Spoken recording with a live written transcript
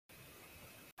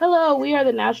Hello, we are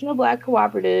the National Black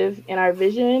Cooperative, and our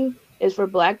vision is for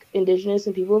Black, Indigenous,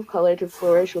 and people of color to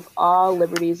flourish with all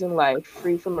liberties in life,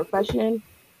 free from oppression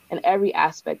in every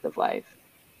aspect of life.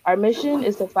 Our mission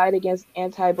is to fight against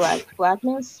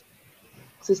anti-Blackness,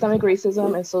 systemic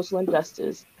racism, and social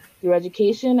injustice through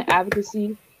education,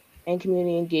 advocacy, and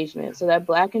community engagement so that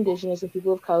Black, Indigenous, and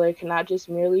people of color can not just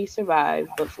merely survive,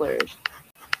 but flourish.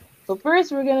 So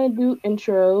first, we're going to do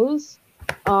intros.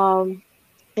 Um,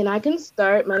 and I can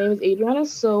start. My name is Adriana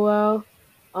Sowell.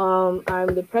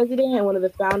 I'm the president and one of the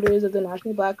founders of the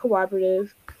National Black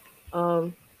Cooperative.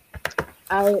 Um,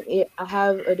 I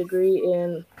have a degree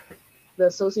in the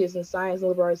Associates in Science and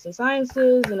Liberal Arts and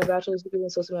Sciences and a bachelor's degree in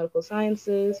Social Medical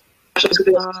Sciences. I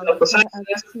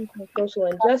advocate for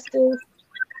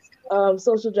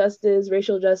social justice,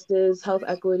 racial justice, health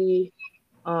equity,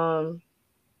 um,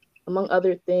 among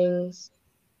other things.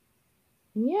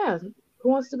 Yeah, who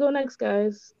wants to go next,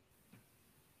 guys?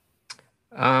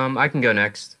 I can go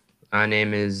next. My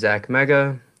name is Zach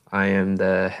Mega. I am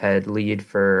the head lead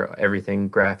for everything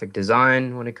graphic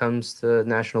design when it comes to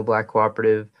National Black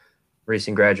Cooperative.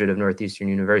 Recent graduate of Northeastern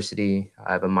University.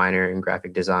 I have a minor in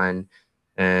graphic design,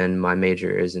 and my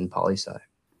major is in poli sci.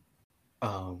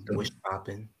 What's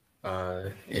poppin'?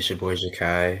 It's your boy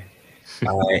Jakai.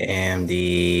 I am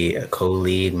the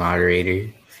co-lead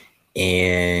moderator,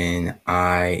 and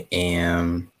I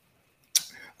am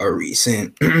a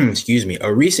recent,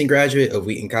 a recent graduate of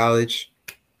Wheaton College,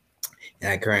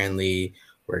 and I currently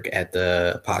work at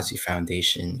the Posse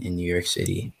Foundation in New York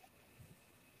City.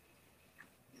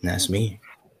 And that's me.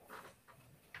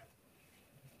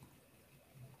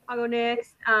 I'll go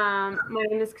next. My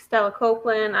name is Costella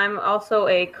Copeland. I'm also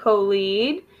a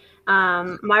co-lead.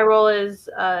 My role is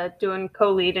doing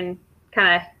co-lead and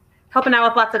kind of helping out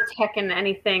with lots of tech and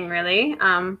anything, really.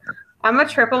 I'm a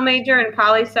triple major in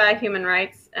poli-sci, human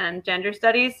rights, and gender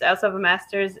studies. I also have a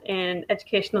master's in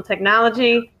educational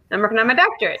technology. I'm working on my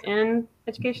doctorate in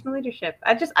educational leadership.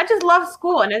 I just love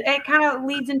school, and it kind of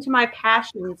leads into my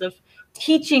passions of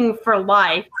teaching for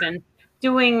life and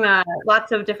doing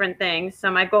lots of different things.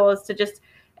 So my goal is to just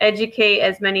educate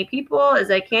as many people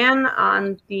as I can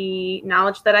on the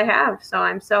knowledge that I have. So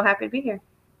I'm so happy to be here.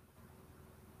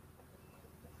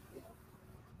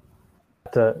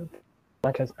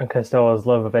 Costella's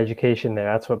love of education there.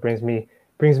 That's what brings me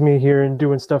here and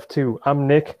doing stuff too. I'm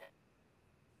Nick.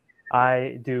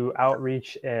 I do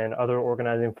outreach and other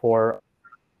organizing for.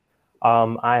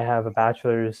 I have a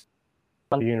bachelor's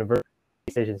in University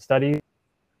of Asian Studies.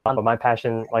 But my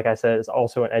passion, like I said, is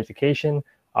also in education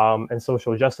and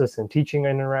social justice and teaching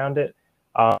in and around it.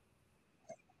 A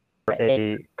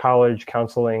college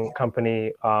counseling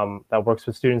company that works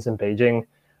with students in Beijing.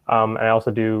 And I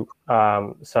also do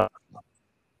some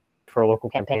for local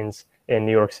campaigns in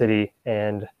New York City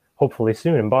and hopefully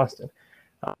soon in Boston.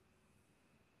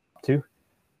 Too.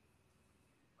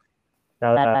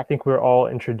 Now that I think we're all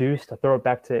introduced, I'll throw it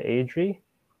back to Adri.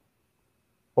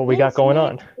 What we got going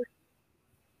on?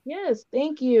 Yes,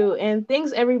 thank you. And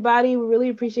thanks, everybody. We really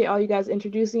appreciate all you guys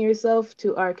introducing yourself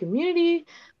to our community.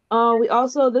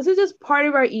 This is just part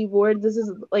of our e-board. This is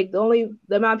like the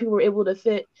amount of people we're able to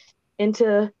fit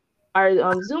into our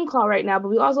Zoom call right now, but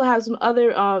we also have some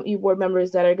other e-board members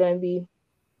that are going to be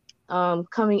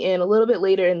coming in a little bit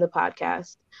later in the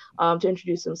podcast to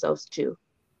introduce themselves too.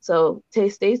 So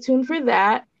stay tuned for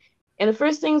that. And the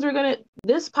first things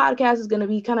this podcast is going to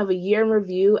be kind of a year in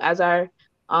review, as our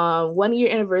 1 year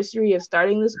anniversary of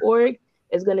starting this org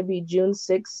is going to be June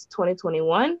 6,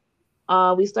 2021.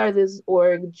 We started this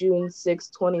org June 6,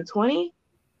 2020.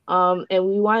 And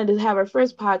we wanted to have our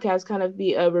first podcast kind of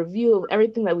be a review of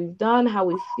everything that we've done, how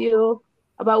we feel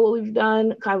about what we've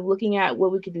done, kind of looking at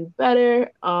what we could do better,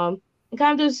 and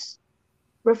kind of just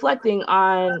reflecting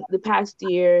on the past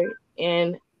year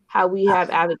and how we have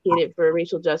advocated for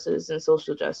racial justice and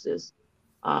social justice.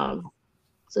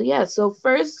 So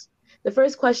first, the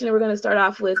first question that we're going to start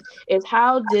off with is,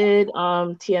 how did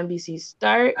TMBC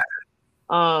start?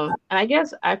 And I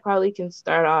guess I probably can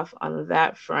start off on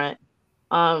that front.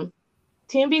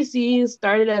 TMBC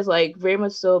started as like very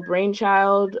much so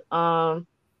brainchild out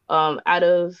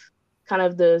of kind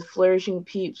of the Flourishing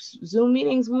Peeps Zoom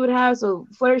meetings we would have. So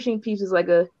Flourishing Peeps is like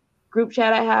a group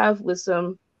chat I have with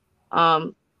some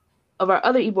of our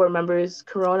other e-board members,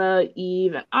 Corona,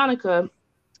 Eve, and Annika.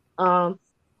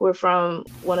 We're from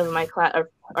one of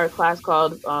our class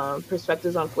called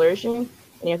Perspectives on Flourishing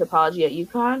in Anthropology at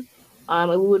UConn. And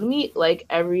we would meet like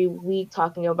every week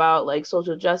talking about like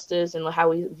social justice and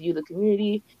how we view the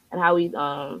community and how we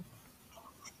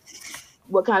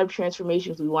what kind of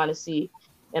transformations we want to see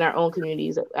in our own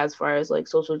communities as far as like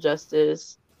social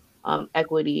justice,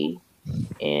 equity,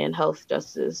 and health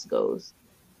justice goes.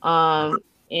 And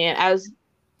as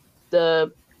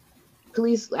the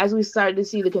police, as we started to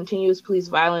see the continuous police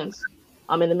violence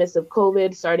in the midst of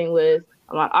COVID, starting with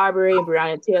Ahmaud Arbery and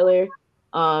Breonna Taylor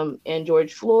and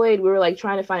George Floyd, we were like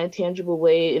trying to find a tangible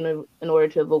way in order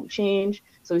to evoke change.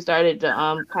 So we started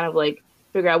to kind of like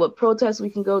figure out what protests we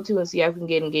can go to and see how we can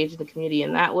get engaged in the community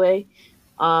in that way.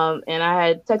 And I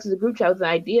had texted the group chat with an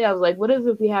idea. I was like, what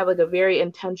if we have like a very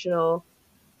intentional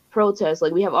protest?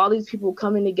 Like we have all these people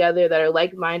coming together that are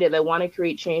like-minded, that want to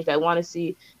create change, that want to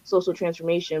see social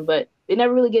transformation, but they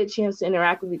never really get a chance to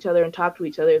interact with each other and talk to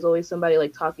each other. There's always somebody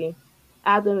like talking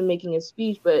at them and making a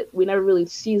speech, but we never really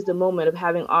seize the moment of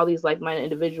having all these like-minded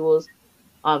individuals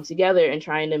together and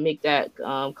trying to make that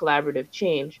collaborative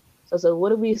change. So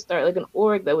what if we start like an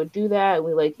org that would do that? And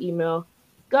we like email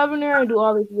governor and do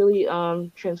all this really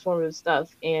transformative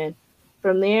stuff. And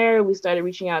from there, we started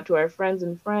reaching out to our friends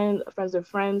of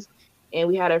friends, and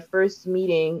we had our first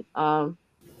meeting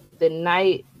the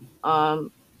night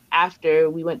after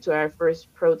we went to our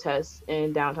first protest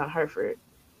in downtown Hartford.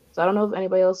 So I don't know if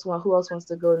anybody else who else wants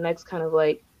to go next, kind of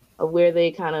like of where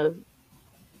they kind of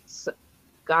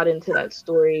got into that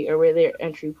story or where their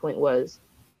entry point was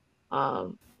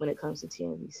when it comes to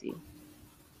TNBC.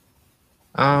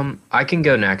 I can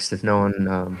go next if no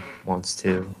one wants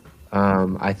to.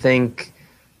 I think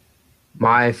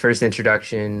my first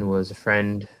introduction was a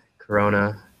friend,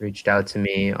 Corona, reached out to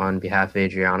me on behalf of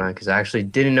Adriana because I actually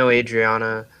didn't know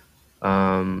Adriana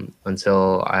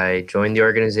until I joined the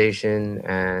organization,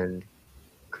 and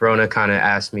Corona kind of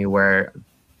asked me where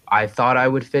I thought I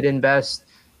would fit in best.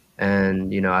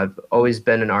 And, you know, I've always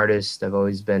been an artist. I've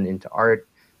always been into art.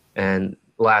 And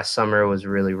last summer was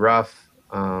really rough.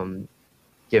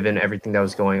 Given everything that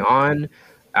was going on,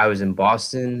 I was in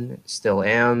Boston, still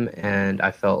am, and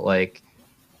I felt like,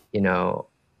 you know,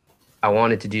 I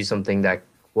wanted to do something that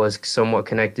was somewhat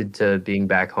connected to being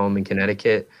back home in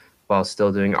Connecticut while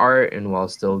still doing art and while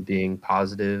still being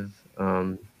positive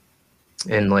and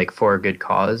like for a good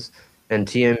cause. And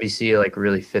TNBC like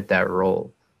really fit that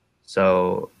role.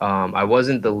 So I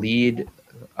wasn't the lead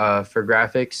for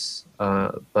graphics,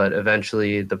 but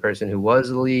eventually the person who was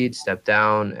the lead stepped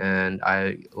down, and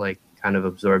I like kind of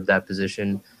absorbed that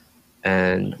position.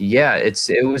 And yeah,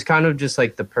 it was kind of just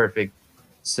like the perfect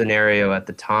scenario at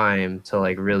the time to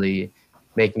like really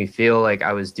make me feel like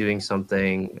I was doing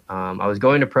something. I was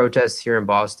going to protest here in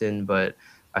Boston, but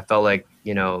I felt like,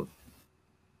 you know,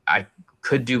 I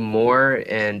could do more,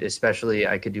 and especially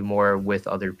I could do more with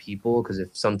other people, because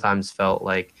it sometimes felt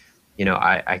like, you know,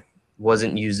 I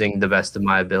wasn't using the best of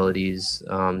my abilities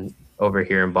over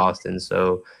here in Boston.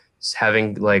 So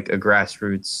having like a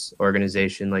grassroots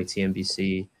organization like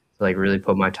TNBC to like really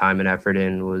put my time and effort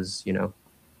in was, you know,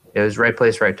 it was right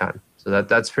place, right time. So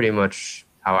that's pretty much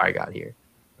how I got here.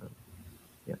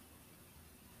 Yeah.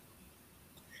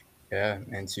 Yeah,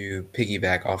 and to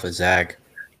piggyback off of Zach,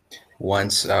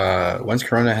 once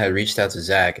Corona had reached out to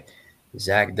Zach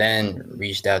then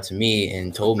reached out to me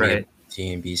and told me about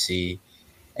TNBC.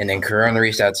 And then Corona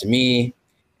reached out to me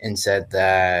and said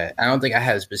that I don't think I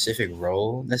had a specific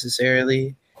role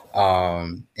necessarily.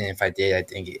 And if I did, I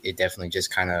think it definitely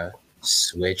just kind of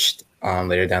switched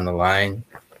later down the line.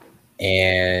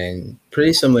 And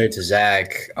pretty similar to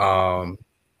Zach,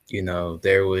 you know,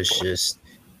 there was just,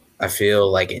 I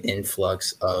feel like an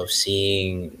influx of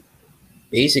seeing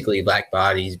basically Black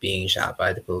bodies being shot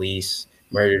by the police,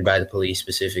 murdered by the police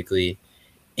specifically.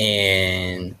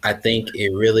 And I think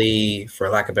it really, for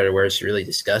lack of better words, really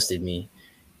disgusted me.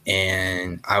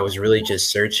 And I was really just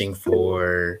searching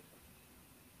for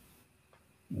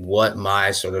what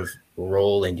my sort of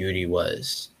role and duty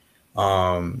was.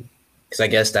 Because I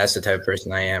guess that's the type of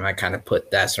person I am. I kind of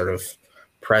put that sort of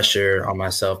pressure on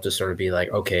myself to sort of be like,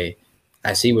 okay,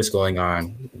 I see what's going on.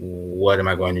 What am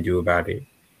I going to do about it?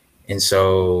 And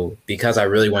so because I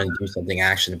really wanted to do something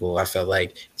actionable, I felt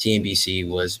like TNBC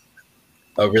was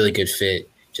a really good fit,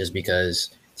 just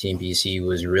because TNBC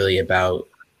was really about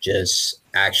just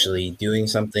actually doing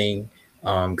something,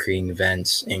 creating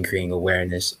events and creating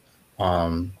awareness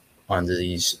onto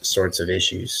these sorts of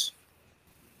issues.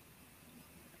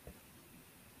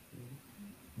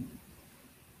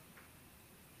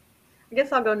 I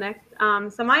guess I'll go next.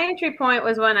 So my entry point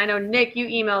was when I know, Nick, you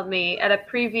emailed me at a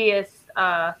previous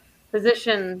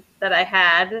position that I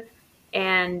had.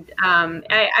 And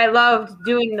I loved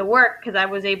doing the work because I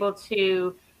was able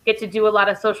to get to do a lot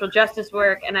of social justice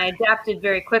work, and I adapted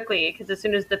very quickly because as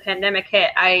soon as the pandemic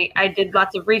hit, I did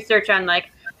lots of research on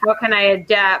like, how can I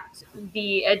adapt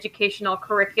the educational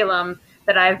curriculum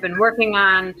that I've been working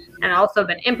on and also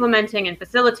been implementing and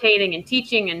facilitating and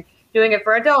teaching and doing it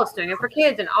for adults, doing it for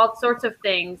kids, and all sorts of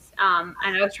things. And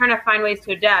I was trying to find ways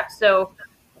to adapt. So,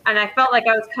 and I felt like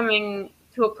I was coming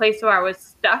to a place where I was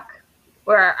stuck,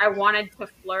 where I wanted to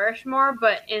flourish more.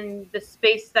 But in the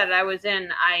space that I was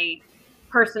in, I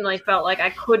personally felt like I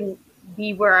couldn't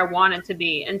be where I wanted to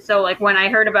be. And so, like, when I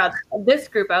heard about this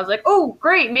group, I was like, oh,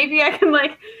 great. Maybe I can,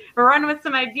 like, run with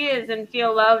some ideas and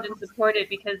feel loved and supported,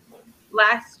 because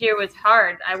last year was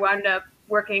hard. I wound up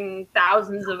working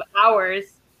thousands of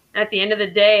hours. And at the end of the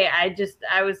day, I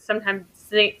was sometimes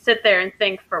sit there and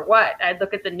think, for what? I'd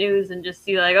look at the news and just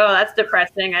see, like, oh, that's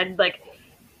depressing. I'd, like,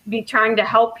 be trying to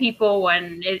help people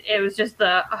when it was just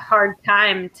a hard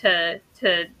time to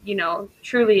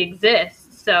truly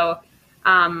exist. So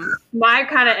my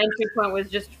kind of entry point was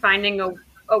just finding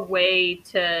a way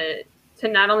to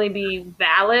not only be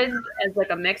valid as,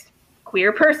 like, a mixed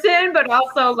queer person, but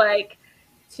also, like,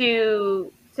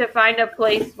 to find a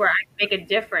place where I can make a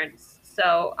difference.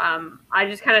 So I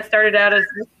just kind of started out as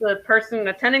just the person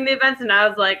attending the events, and I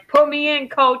was like, put me in,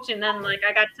 coach. And then, like,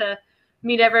 I got to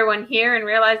meet everyone here and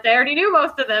realized I already knew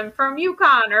most of them from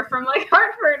UConn or from, like,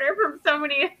 Hartford or from so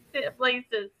many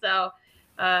places. So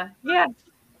yeah,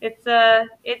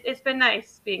 it's been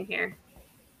nice being here.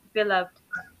 Feel loved.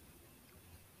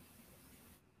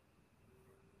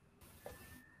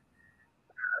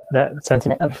 That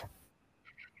sentiment of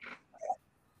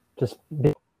just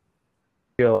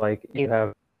feel like you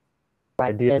have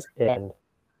ideas, and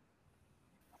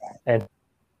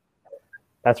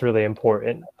that's really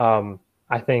important.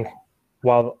 I think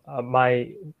while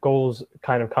my goals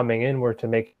kind of coming in were to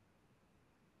make,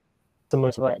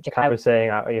 similar to what Jakai was saying,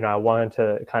 I wanted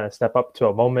to kind of step up to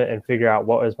a moment and figure out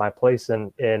what was my place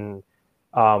in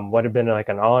what had been like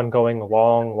an ongoing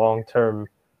long-term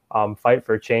fight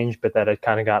for change, but that had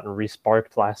kind of gotten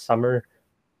resparked last summer,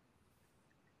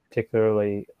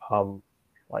 particularly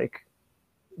like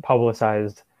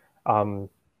publicized. And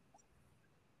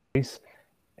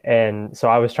so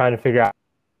I was trying to figure out,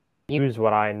 use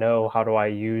what I know, how do I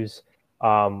use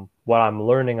what I'm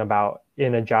learning about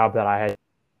in a job that I had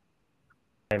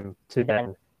to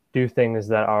then do things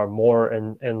that are more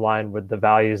in line with the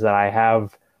values that I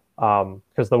have,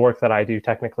 because the work that I do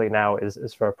technically now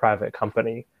is for a private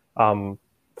company,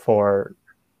 for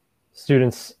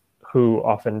students who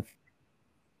often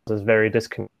is very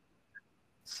disconnected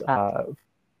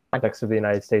context of the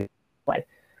United States.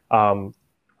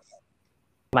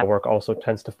 My work also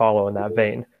tends to follow in that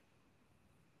vein.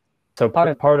 So part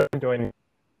of doing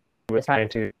was trying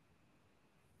to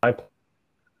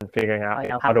figuring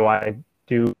out, how do I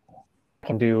do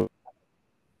who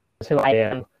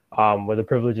I am, with the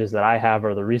privileges that I have,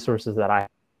 or the resources that I have,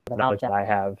 the knowledge that I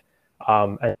have,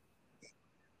 and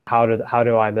how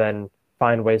do I then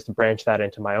find ways to branch that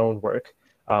into my own work.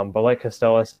 But like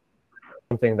Costello,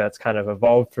 something that's kind of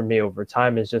evolved for me over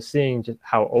time is just seeing just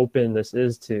how open this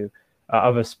is to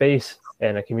of a space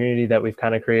and a community that we've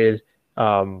kind of created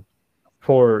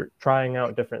for trying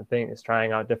out different things,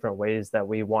 trying out different ways that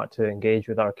we want to engage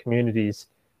with our communities,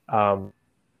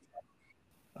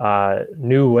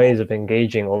 new ways of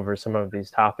engaging over some of these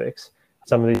topics,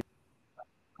 some of these,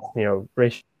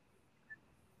 racial,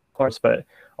 of course, but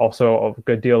also a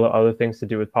good deal of other things to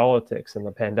do with politics and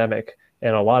the pandemic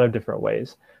in a lot of different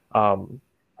ways.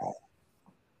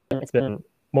 It's been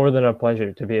more than a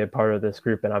pleasure to be a part of this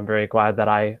group, and I'm very glad that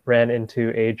I ran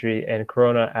into Adri and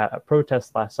Corona at a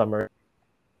protest last summer,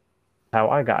 how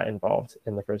I got involved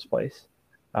in the first place.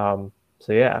 So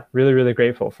yeah, really, really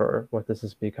grateful for what this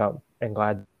has become, and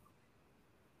glad.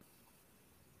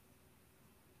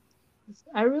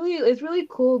 It's really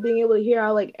cool being able to hear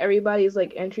how, like, everybody's,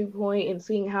 like, entry point, and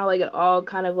seeing how, like, it all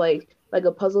kind of like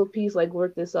a puzzle piece, like,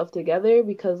 worked itself together,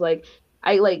 because, like,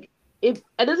 it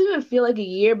doesn't even feel like a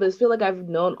year, but it feels like I've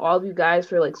known all of you guys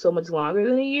for, like, so much longer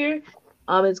than a year.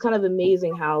 It's kind of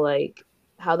amazing how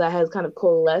that has kind of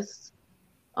coalesced,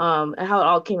 and how it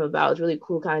all came about. It's really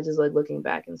cool, kind of just, like, looking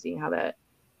back and seeing how that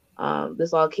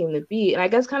this all came to be. And I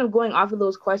guess kind of going off of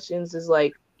those questions is,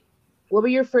 like, what were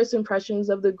your first impressions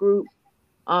of the group?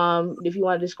 If you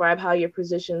want to describe how your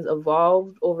positions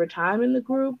evolved over time in the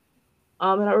group, in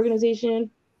our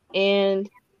organization, and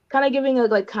kind of giving a,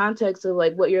 like, context of,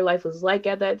 like, what your life was like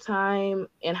at that time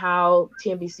and how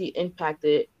TNBC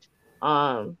impacted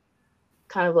kind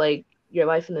of like your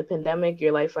life in the pandemic,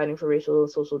 your life fighting for racial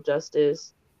and social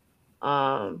justice.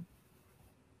 Yeah.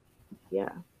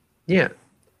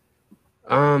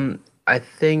 I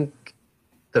think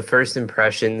the first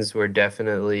impressions were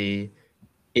definitely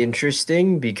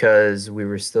interesting because we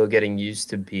were still getting used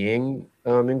to being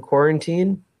in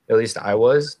quarantine. At least I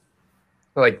was.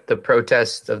 Like, the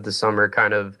protests of the summer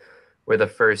kind of were the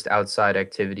first outside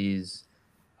activities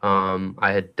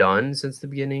I had done since the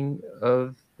beginning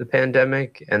of the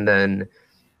pandemic. And then,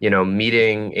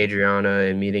 meeting Adriana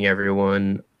and meeting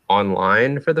everyone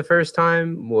online for the first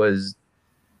time was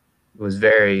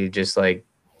very just like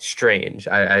strange.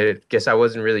 I guess I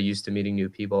wasn't really used to meeting new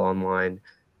people online.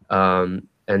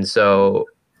 And so,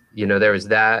 there was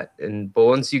that. But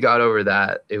once you got over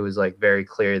that, it was like very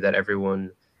clear that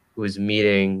everyone who was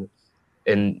meeting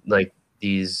in like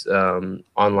these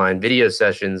online video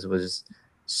sessions was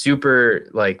super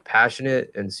like passionate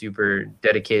and super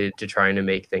dedicated to trying to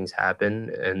make things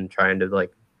happen and trying to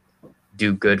like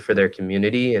do good for their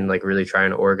community and like really trying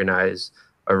to organize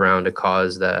around a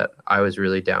cause that I was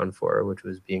really down for, which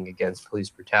was being against police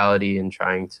brutality and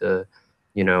trying to,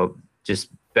 just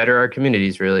better our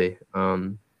communities really.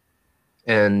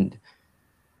 And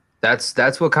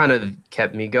that's what kind of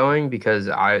kept me going, because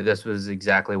this was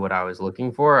exactly what I was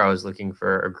looking for. I was looking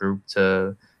for a group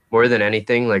to, more than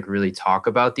anything, like really talk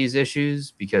about these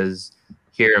issues, because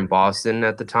here in Boston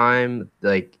at the time,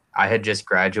 like I had just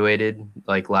graduated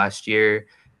like last year,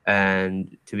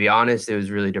 and to be honest, it was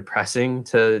really depressing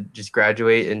to just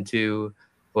graduate into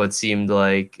what seemed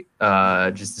like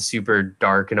just a super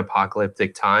dark and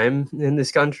apocalyptic time in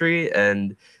this country.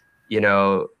 And you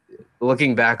know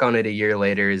looking back on it a year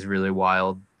later is really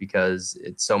wild, because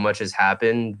so much has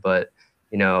happened, but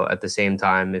at the same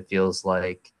time it feels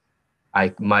like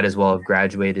I might as well have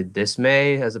graduated this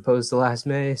May as opposed to last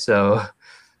May. So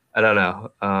I don't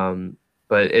know.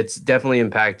 But it's definitely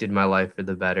impacted my life for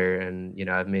the better. And,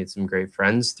 I've made some great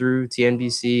friends through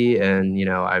TNBC, and,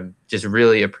 I'm just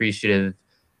really appreciative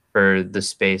for the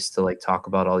space to like talk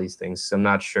about all these things. So I'm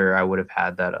not sure I would have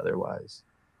had that otherwise.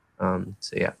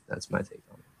 So yeah, that's my take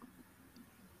on it.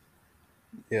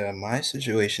 Yeah, my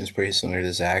situation is pretty similar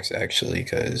to Zach's actually,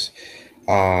 because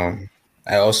I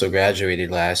also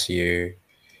graduated last year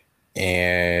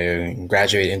and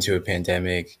graduated into a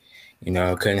pandemic.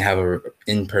 Couldn't have a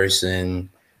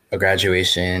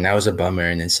graduation. That was a bummer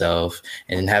in itself.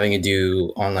 And then having to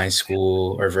do online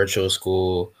school or virtual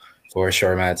school for a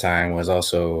short amount of time was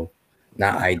also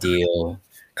not ideal,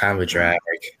 kind of a drag.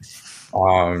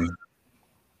 Um,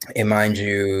 and mind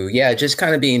you, yeah, just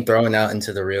kind of being thrown out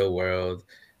into the real world,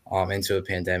 into a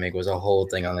pandemic was a whole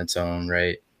thing on its own,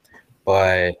 right?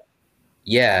 But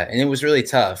yeah, and it was really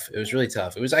tough. It was really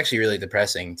tough. It was actually really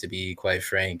depressing, to be quite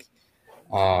frank.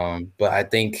 But I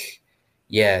think,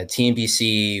 yeah,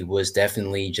 TNBC was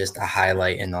definitely just a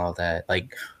highlight in all that.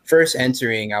 Like first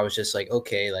entering, I was just like,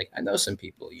 okay, like I know some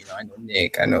people, I know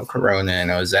Nick, I know Corona, I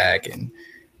know Zach, and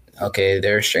okay,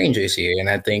 there are strangers here. And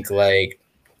I think like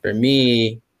for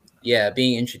me, yeah,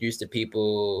 being introduced to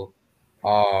people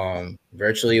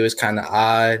virtually was kind of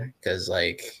odd, because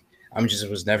like I'm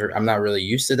not really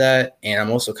used to that. And I'm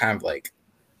also kind of like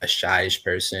a shyish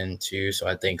person too. So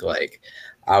I think like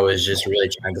I was just really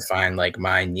trying to find like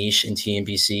my niche in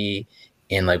TNBC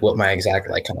and like what my exact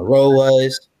like kind of role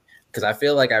was. Because I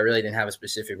feel like I really didn't have a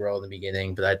specific role in the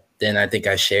beginning, but then I think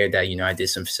I shared that, I did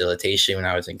some facilitation when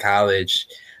I was in college,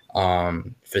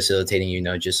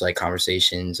 facilitating, just like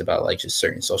conversations about like just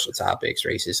certain social topics,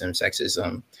 racism,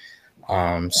 sexism.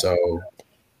 So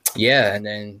yeah, and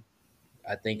then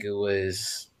I think it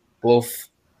was both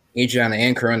Adriana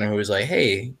and Corona who was like,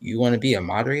 "Hey, you want to be a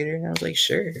moderator?" And I was like,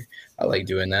 "Sure, I like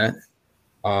doing that."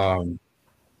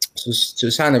 So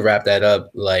to kind of wrap that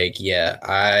up, like, yeah,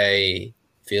 I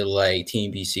feel like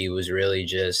TNBC was really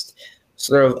just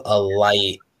sort of a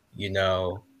light,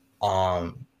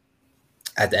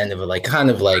 at the end of it, like kind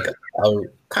of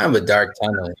a dark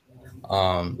tunnel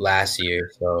last year.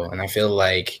 So, and I feel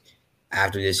like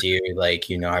after this year, like,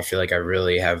 I feel like I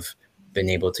really have been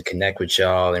able to connect with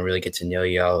y'all and really get to know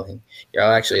y'all. And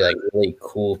y'all actually like really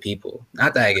cool people.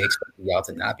 Not that I expected y'all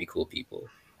to not be cool people,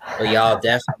 but y'all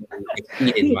definitely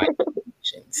exceeded my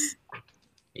expectations.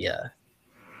 Yeah.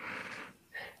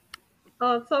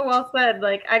 Oh, it's so well said.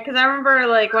 Like, because I remember,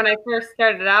 like, when I first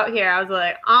started out here, I was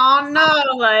like, oh no,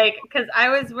 like, because I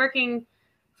was working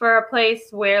for a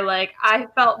place where, like, I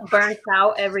felt burnt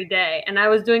out every day, and I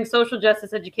was doing social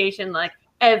justice education, like,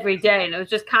 every day, and it was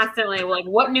just constantly, like,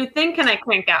 what new thing can I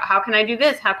crank out? How can I do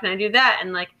this? How can I do that?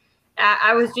 And, like,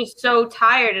 I was just so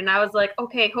tired, and I was like,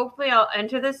 okay, hopefully I'll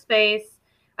enter this space,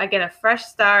 I get a fresh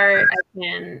start,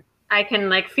 I can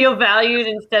like feel valued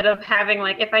instead of having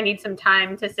like, if I need some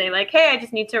time to say like, hey, I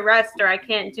just need to rest, or I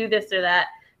can't do this or that,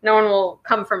 no one will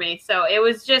come for me. So it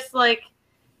was just like,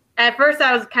 at first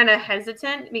I was kind of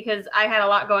hesitant because I had a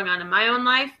lot going on in my own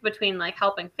life, between like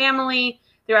helping family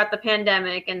throughout the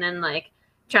pandemic and then like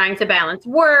trying to balance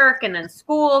work and then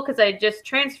school, because I just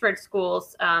transferred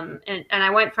schools, and I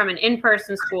went from an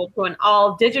in-person school to an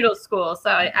all digital school. So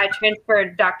I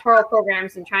transferred doctoral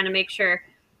programs and trying to make sure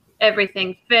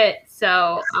everything fit.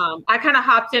 So I kind of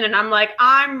hopped in and I'm like,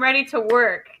 I'm ready to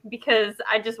work because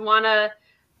I just want to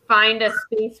find a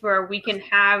space where we can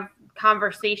have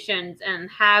conversations and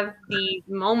have these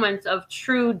moments of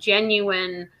true,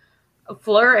 genuine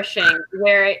flourishing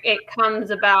where it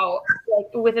comes about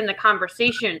like within the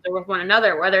conversations or with one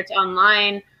another, whether it's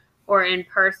online or in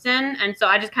person. And so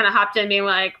I just kind of hopped in being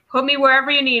like, put me wherever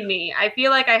you need me. I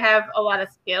feel like I have a lot of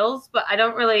skills, but I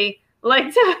don't really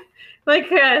like to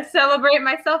celebrate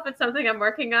myself. It's something I'm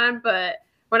working on. But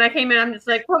when I came in, I'm just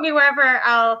like, put me wherever.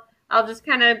 I'll just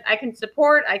kind of, I can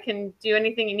support, I can do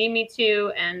anything you need me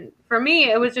to. And for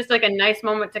me, it was just like a nice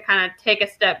moment to kind of take a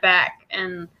step back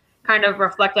and kind of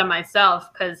reflect on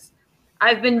myself, because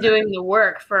I've been doing the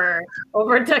work for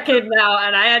over a decade now,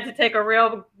 and I had to take a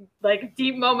real like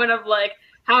deep moment of like,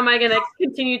 how am I going to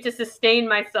continue to sustain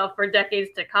myself for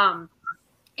decades to come?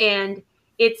 And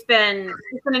it's been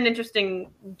an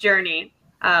interesting journey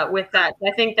with that.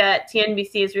 I think that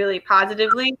TNBC has really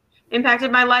positively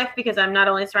impacted my life because I'm not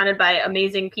only surrounded by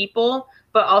amazing people,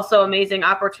 but also amazing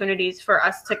opportunities for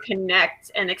us to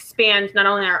connect and expand not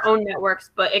only our own networks,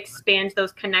 but expand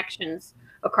those connections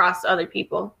across other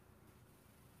people.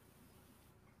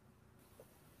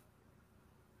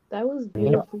 That was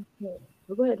beautiful.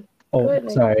 Go ahead. Oh, Go ahead,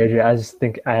 Nick. sorry, Adrian. I just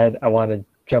think I want to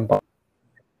jump on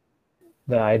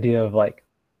the idea of like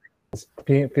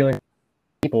feeling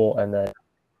people and then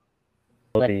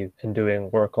in doing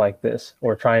work like this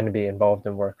or trying to be involved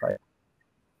in work like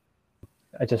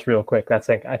just real quick, that's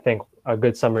like I think a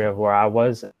good summary of where I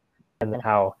was and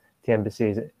how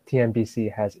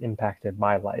TNBC has impacted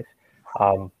my life.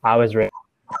 I was ready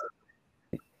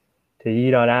to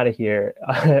eat on out of here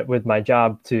with my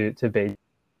job to Beijing.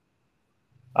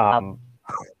 And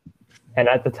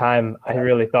at the time, I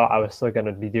really thought I was still going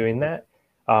to be doing that.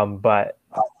 But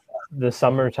the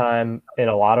summertime in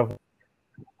a lot of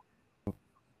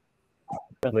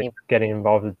getting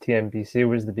involved with TNBC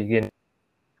was the beginning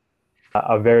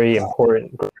a very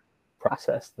important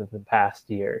process in the past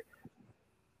year,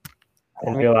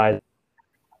 and realized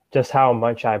just how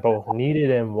much I both needed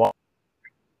and wanted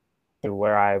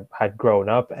where I had grown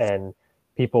up and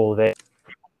people that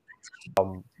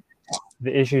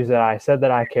the issues that I said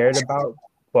that I cared about,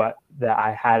 but that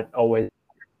I had always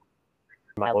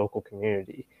in my local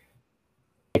community.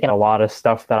 A lot of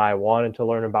stuff that I wanted to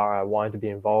learn about, I wanted to be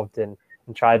involved in,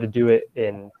 and try to do it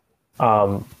in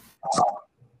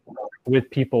with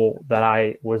people that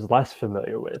I was less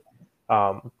familiar with.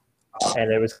 And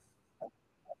it was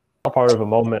a part of a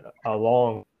moment, a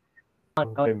long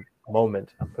moment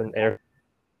up in there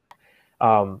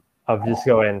of just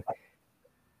going,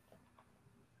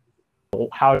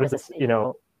 how does this,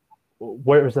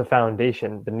 where's the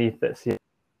foundation beneath this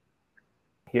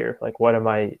here? Like,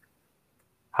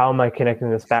 how am I connecting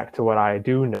this back to what I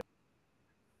do know?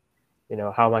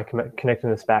 How am I connecting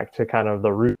this back to kind of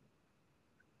the root?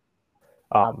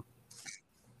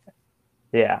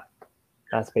 Yeah,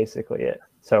 that's basically it.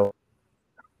 So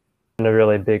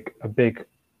a big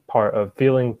part of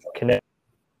feeling connected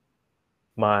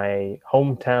my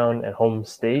hometown and home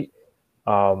state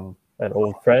and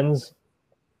old friends.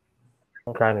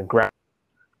 I'm trying to grab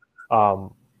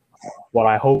what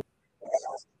I hope,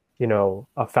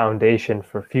 a foundation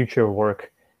for future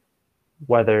work,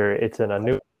 whether it's in a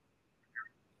new,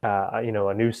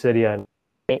 a new city and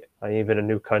even a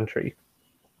new country.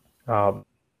 Kind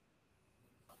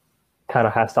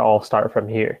of has to all start from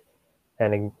here,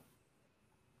 and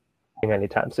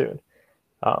anytime soon.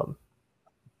 So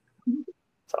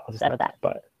I'll just end with that.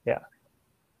 But yeah.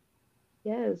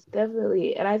 Yes,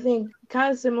 definitely. And I think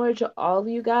kind of similar to all of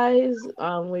you guys,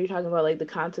 when you're talking about like the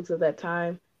context of that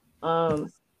time,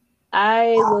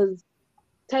 I was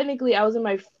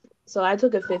so I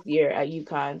took a 5th year at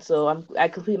UConn. So I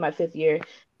completed my 5th year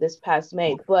this past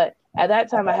May. But at that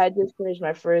time, I had just finished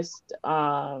my first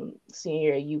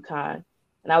senior at UConn.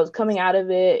 And I was coming out of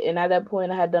it. And at that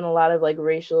point, I had done a lot of like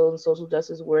racial and social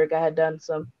justice work. I had done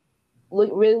some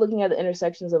really looking at the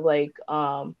intersections of like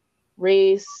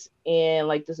race and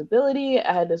like disability.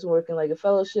 I had this work in like a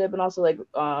fellowship and also like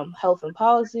health and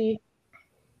policy.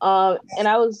 And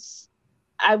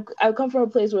I've come from a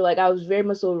place where like I was very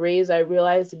much so raised. I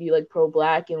realized to be like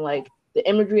pro-Black and like the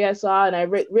imagery I saw, and I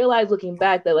realized looking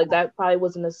back that like that probably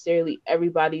wasn't necessarily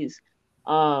everybody's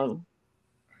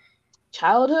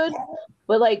childhood,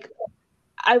 but like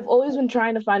I've always been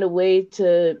trying to find a way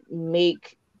to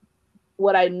make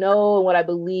what I know and what I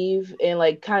believe and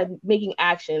like kind of making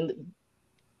action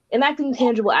enacting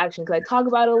tangible action. Because I talk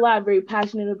about it a lot, I'm very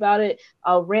passionate about it.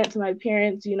 I'll rant to my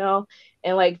parents, you know,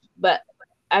 and like, but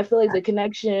I feel like the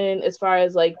connection as far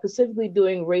as like specifically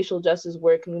doing racial justice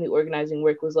work, community organizing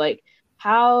work was like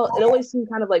how it always seemed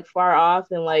kind of like far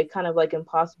off and like kind of like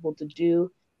impossible to do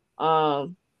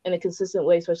in a consistent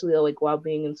way, especially like while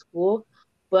being in school.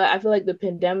 But I feel like the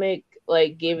pandemic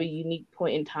like gave a unique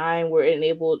point in time where it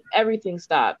enabled everything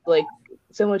stopped. Like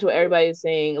similar to what everybody is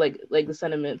saying, like the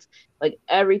sentiments, like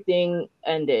everything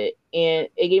ended. And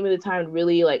it gave me the time to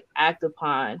really like act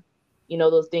upon, you know,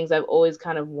 those things I've always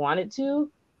kind of wanted to.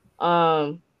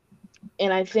 And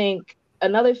I think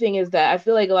another thing is that I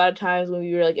feel like a lot of times when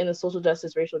we were like in the social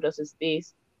justice, racial justice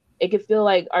space, it could feel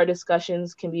like our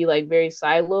discussions can be like very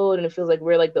siloed and it feels like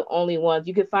we're like the only ones.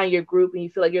 You could find your group and you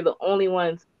feel like you're the only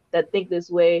ones that think this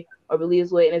way or believe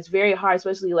this way. And it's very hard,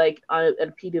 especially like at a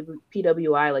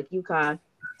PWI like UConn,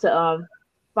 to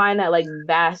find that like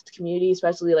vast community,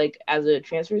 especially like as a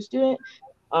transfer student.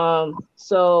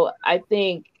 So I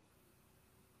think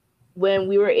when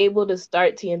we were able to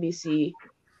start TNBC,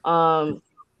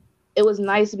 it was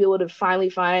nice to be able to finally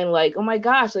find like, oh my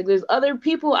gosh, like there's other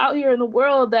people out here in the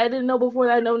world that I didn't know before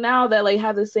that I know now that like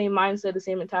have the same mindset, the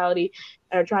same mentality,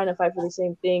 and are trying to fight for the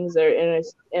same things, or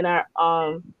and are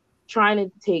trying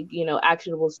to take, you know,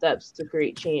 actionable steps to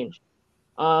create change.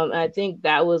 And I think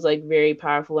that was like very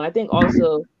powerful. And I think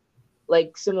also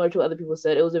like similar to what other people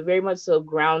said, it was a very much so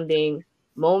grounding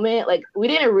moment. Like we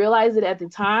didn't realize it at the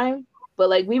time, but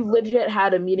like we've legit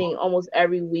had a meeting almost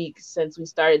every week since we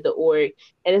started the org,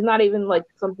 and it's not even like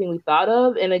something we thought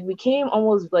of, and it became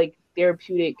almost like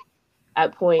therapeutic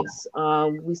at points.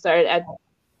 We started at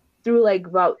through like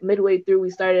about midway through, we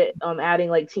started adding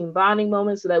like team bonding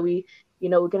moments so that we, you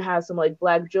know, we can have some like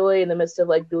Black joy in the midst of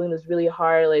like doing this really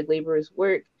hard like laborious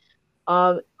work.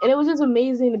 And it was just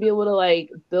amazing to be able to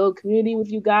like build community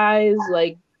with you guys,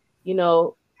 like, you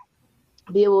know,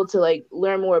 be able to like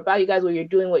learn more about you guys, what you're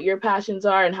doing, what your passions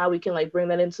are, and how we can like bring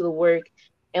that into the work.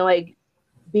 And like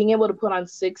being able to put on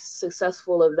 6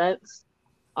 successful events,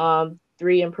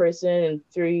 3 in person and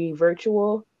 3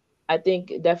 virtual, I think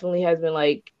it definitely has been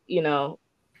like, you know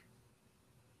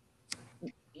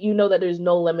that there's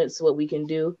no limits to what we can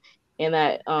do, and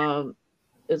that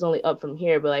it's only up from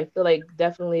here. But I feel like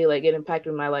definitely like it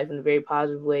impacted my life in a very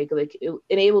positive way, because like it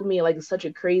enabled me like such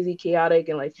a crazy, chaotic,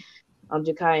 and like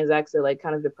Jakai and Zach said, like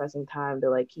kind of depressing time to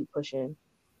like keep pushing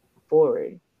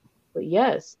forward. But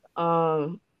yes,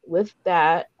 with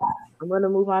that, I'm gonna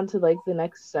move on to like the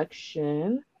next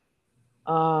section.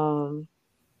 Yeah.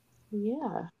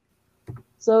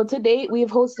 So to date, we've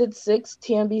hosted 6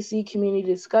 TNBC community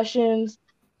discussions,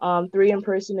 3 in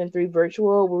person and 3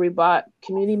 virtual, where we brought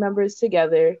community members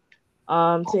together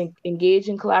to engage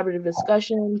in collaborative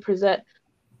discussion, present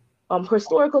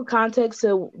historical context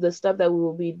to the stuff that we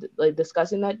will be like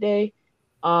discussing that day,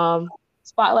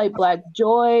 spotlight Black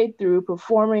joy through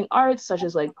performing arts such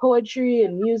as like poetry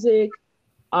and music,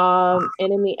 and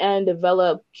in the end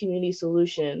develop community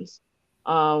solutions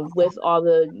with all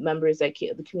the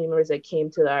community members that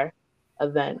came to our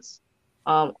events.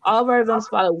 All of our events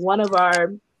spotted one of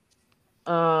our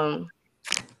 4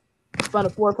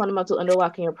 fundamental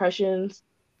interlocking oppressions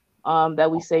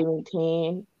that we say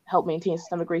help maintain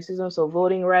systemic racism. So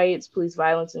voting rights, police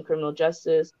violence and criminal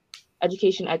justice,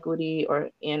 education equity,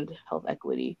 and health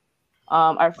equity.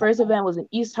 Our first event was in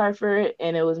East Hartford,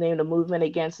 and it was named a movement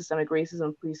against systemic racism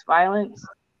and police violence.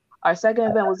 Our second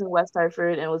event was in West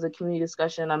Hartford, and it was a community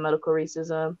discussion on medical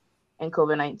racism and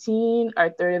COVID-19.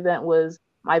 Our third event was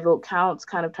My Vote Counts,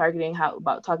 kind of talking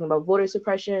about voter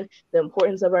suppression, the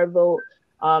importance of our vote,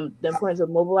 the importance of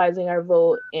mobilizing our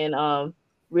vote, and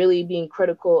really being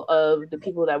critical of the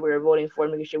people that we're voting for,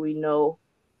 making sure we know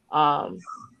who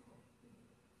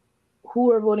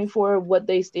we're voting for, what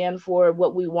they stand for,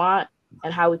 what we want,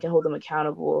 and how we can hold them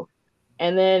accountable.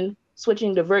 And then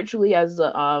switching to virtually as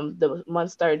the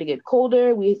months started to get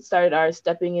colder, we started our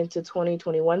Stepping into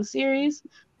 2021 series.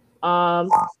 And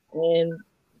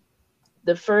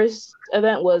the first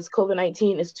event was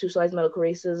COVID-19, institutionalized medical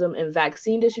racism and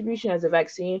vaccine distribution, as the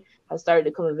vaccine has started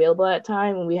to come available at that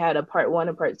time. And we had a part 1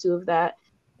 and part 2 of that.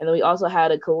 And then we also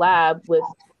had a collab with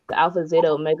the Alpha Zeta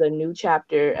Omega new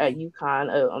chapter at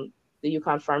UConn, the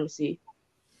UConn Pharmacy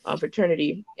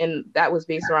fraternity. And that was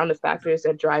based around the factors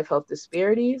that drive health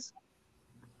disparities.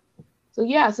 So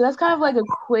yeah, so that's kind of like a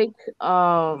quick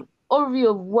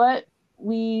overview of what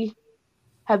we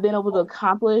have been able to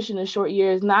accomplish in a short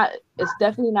year. It's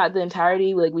definitely not the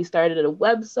entirety. Like we started a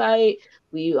website,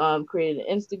 we created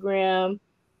an Instagram,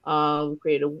 we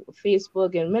created a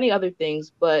Facebook and many other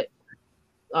things, but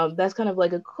that's kind of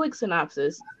like a quick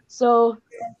synopsis. So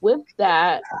with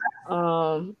that,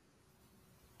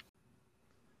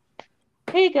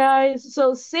 Hey guys,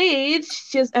 so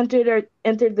Sage just entered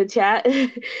the chat,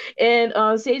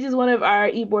 and Sage is one of our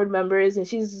e-board members, and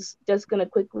she's just gonna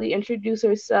quickly introduce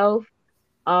herself,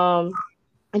 um,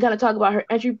 and kind of talk about her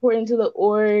entry point into the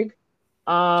org,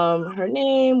 her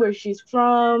name, where she's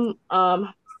from,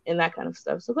 and that kind of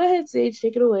stuff. So go ahead, Sage,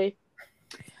 take it away.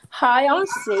 Hi, I'm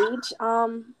Sage.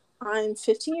 I'm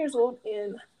 15 years old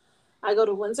and I go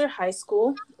to Windsor High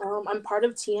School. I'm part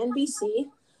of TNBC.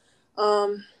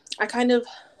 I kind of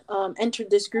entered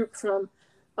this group from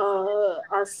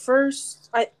our first,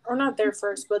 or not their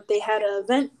first, but they had an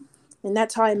event, and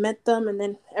that's how I met them. And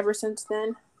then ever since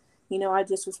then, I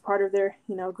just was part of their,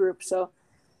 group. So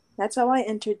that's how I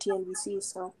entered TNBC.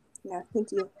 So yeah,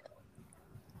 thank you.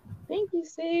 Thank you,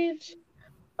 Sage.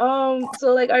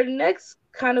 So like our next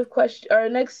kind of question, our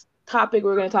next topic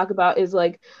we're going to talk about is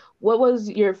like, what was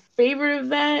your favorite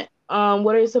event?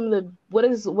 What is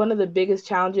one of the biggest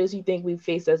challenges you think we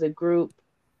faced as a group?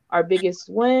 Our biggest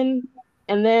win,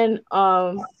 and then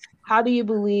how do you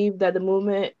believe that the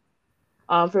movement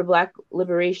for Black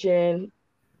liberation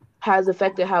has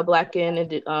affected how Black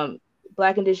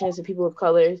Indigenous and people of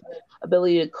color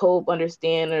ability to cope,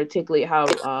 understand, and articulate how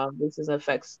racism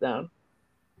affects them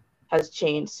has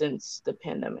changed since the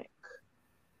pandemic?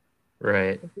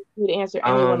 Right. If you would answer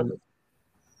any one of them.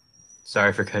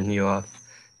 Sorry for cutting you off.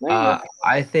 No.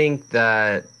 I think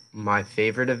that my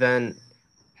favorite event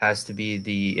has to be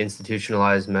the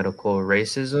institutionalized medical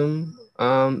racism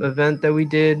event that we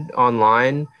did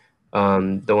online,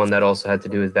 the one that also had to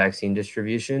do with vaccine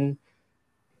distribution.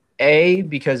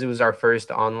 Because it was our first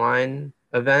online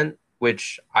event,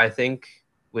 which I think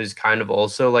was kind of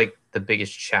also like the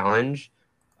biggest challenge.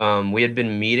 We had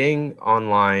been meeting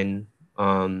online,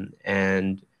 and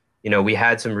we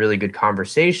had some really good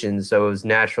conversations, so it was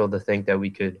natural to think that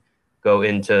we could go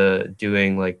into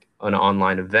doing like an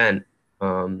online event.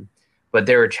 But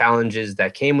there were challenges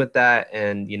that came with that,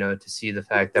 and to see the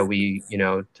fact that we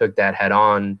took that head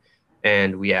on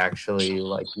and we actually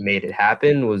like made it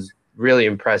happen was really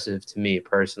impressive to me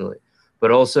personally.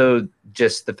 But also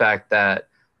just the fact that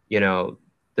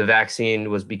the vaccine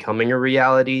was becoming a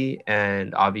reality,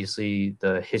 and obviously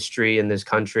the history in this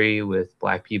country with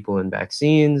Black people and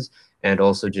vaccines, and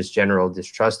also just general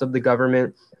distrust of the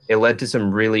government, it led to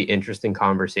some really interesting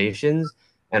conversations.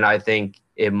 And I think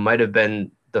it might have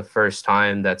been the first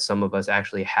time that some of us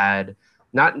actually had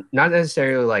not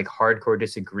necessarily like hardcore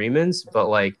disagreements, but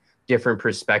like different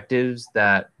perspectives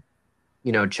that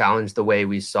challenged the way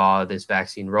we saw this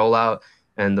vaccine rollout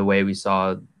and the way we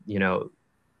saw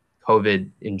COVID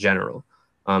in general.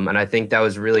 And I think that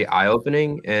was really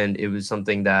eye-opening, and it was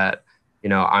something that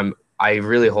I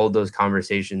really hold those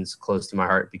conversations close to my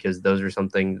heart, because those are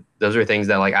things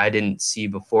that like I didn't see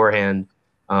beforehand.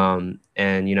 And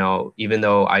even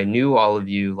though I knew all of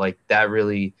you, like that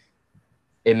really,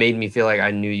 it made me feel like I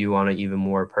knew you on an even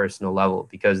more personal level,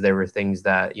 because there were things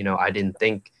that I didn't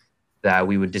think that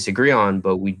we would disagree on,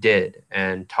 but we did.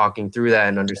 And talking through that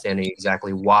and understanding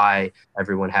exactly why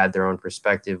everyone had their own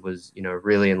perspective was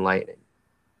really enlightening.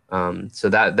 So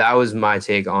that was my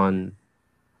take on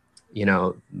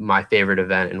my favorite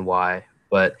event and why.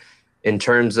 But in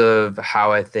terms of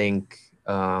how I think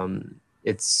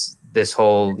it's this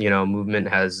whole movement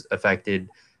has affected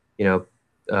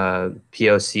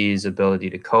POC's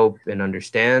ability to cope and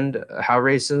understand how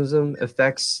racism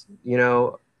affects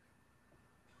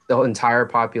the entire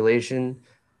population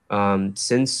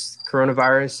since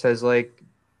coronavirus has like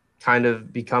kind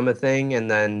of become a thing, and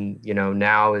then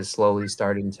now is slowly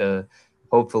starting to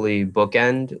hopefully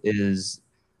bookend, is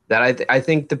that I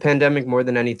think the pandemic more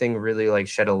than anything really like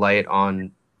shed a light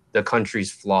on the country's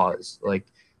flaws. Like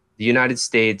the United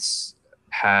States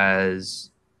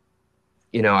has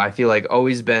I feel like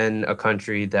always been a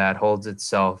country that holds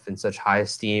itself in such high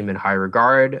esteem and high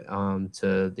regard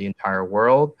to the entire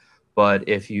world. But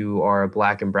if you are a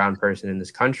Black and brown person in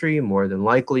this country, more than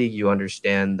likely you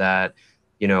understand that,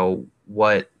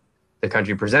 what the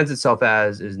country presents itself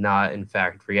as is not in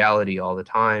fact reality all the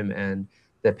time. And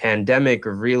the pandemic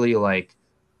really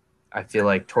I feel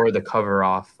like tore the cover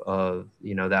off of,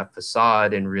 that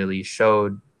facade, and really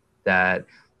showed that,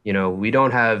 we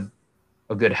don't have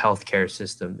a good healthcare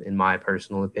system, in my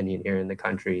personal opinion, here in the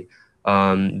country.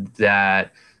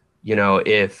 That,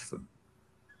 if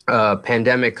a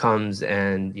pandemic comes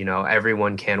and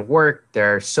everyone can't work,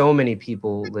 there are so many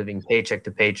people living paycheck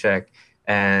to paycheck,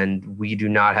 and we do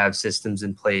not have systems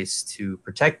in place to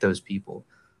protect those people.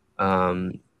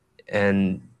 And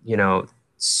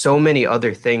so many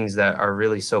other things that are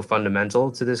really so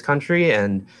fundamental to this country,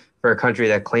 and for a country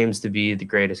that claims to be the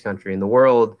greatest country in the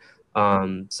world,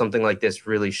 something like this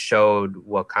really showed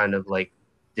what kind of like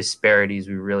disparities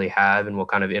we really have and what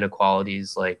kind of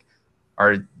inequalities like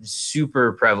are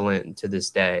super prevalent to this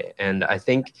day. And I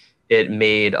think it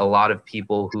made a lot of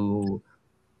people who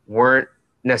weren't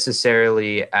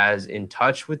necessarily as in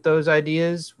touch with those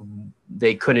ideas,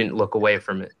 they couldn't look away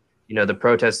from it. You know, the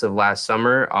protests of last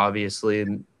summer, obviously,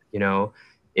 you know,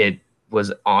 it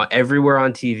was everywhere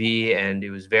on TV, and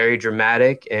it was very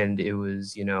dramatic, and it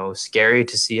was, you know, scary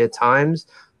to see at times.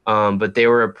 But they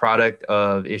were a product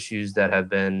of issues that have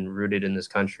been rooted in this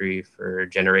country for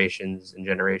generations and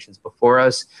generations before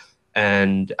us.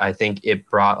 And I think it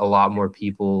brought a lot more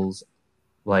people's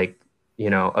like, you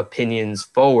know, opinions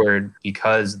forward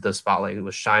because the spotlight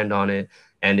was shined on it.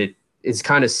 And it's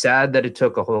kind of sad that it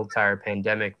took a whole entire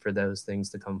pandemic for those things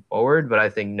to come forward. But I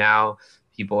think now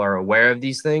people are aware of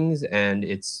these things and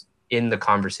it's in the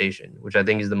conversation, which I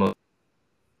think is the most,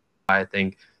 I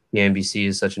think the NBC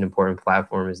is such an important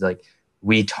platform, is like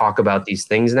we talk about these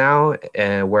things now,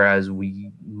 whereas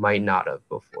we might not have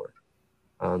before.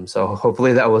 So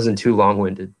hopefully that wasn't too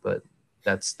long-winded, but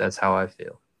that's how I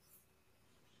feel.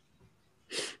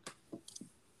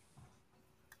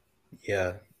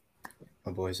 Yeah,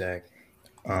 my boy Zach.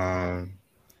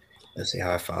 Let's see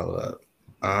how I follow up.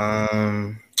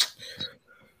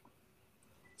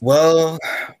 Well,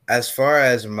 as far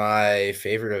as my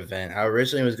favorite event, I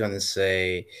originally was going to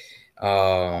say,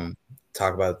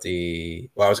 talk about I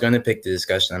was going to pick the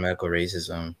discussion on medical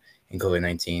racism and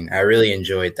COVID-19. I really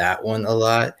enjoyed that one a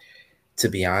lot, to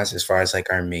be honest, as far as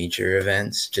like our major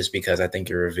events, just because I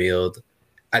think it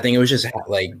was just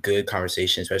like good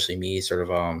conversation, especially me sort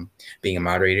of being a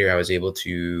moderator. I was able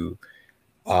to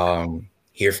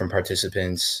hear from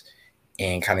participants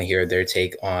and kind of hear their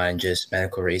take on just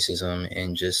medical racism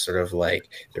and just sort of like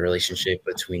the relationship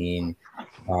between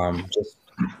just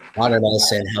modern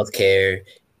medicine, healthcare,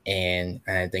 and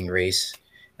I think race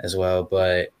as well.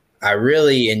 But I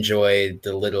really enjoyed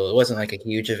it wasn't like a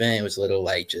huge event. It was a little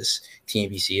like just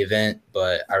TNBC event,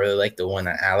 but I really liked the one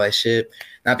on allyship,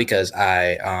 not because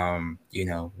I,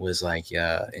 was like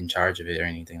in charge of it or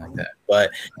anything like that, but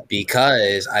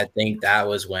because I think that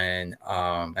was when,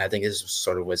 I think this is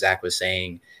sort of what Zach was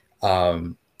saying,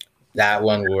 that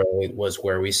one was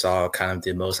where we saw kind of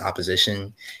the most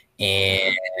opposition.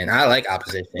 And I like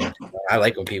opposition. I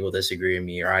like when people disagree with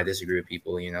me or I disagree with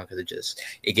people, because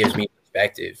it gives me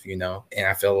perspective, and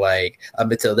I feel like up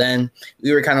until then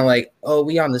we were kind of like, oh,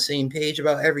 we on the same page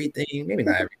about everything, maybe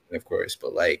not everything of course,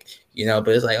 but like, but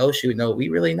it's like, oh shoot, no, we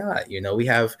really not, we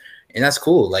have, and that's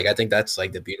cool. Like I think that's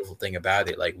like the beautiful thing about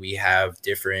it, like we have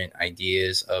different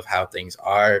ideas of how things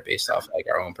are based off like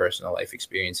our own personal life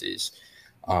experiences,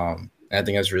 and I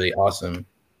think that's really awesome.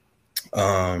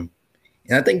 And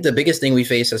I think the biggest thing we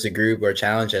face as a group, or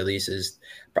challenge at least, is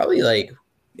probably like,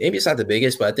 maybe it's not the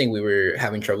biggest, but I think we were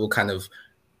having trouble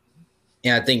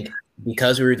and I think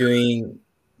because we were doing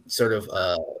sort of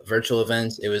virtual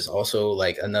events, it was also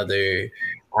like another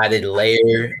added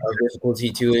layer of difficulty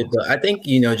to it. But I think,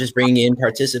 just bringing in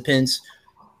participants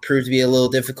proved to be a little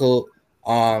difficult.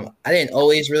 I didn't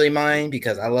always really mind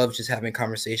because I love just having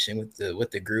conversation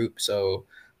with the group. So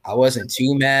I wasn't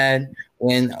too mad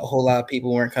when a whole lot of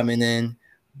people weren't coming in,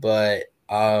 but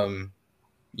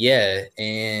yeah.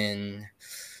 And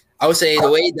I would say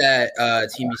the way that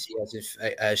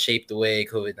TNBC has shaped the way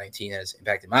COVID-19 has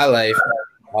impacted my life,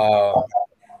 I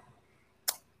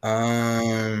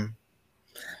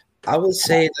would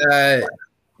say that,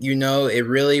 it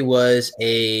really was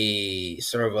a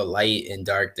sort of a light and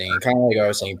dark thing, kind of like I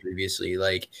was saying previously.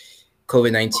 Like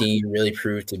COVID-19 really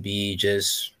proved to be,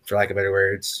 just for lack of better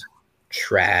words,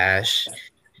 trash,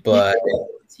 but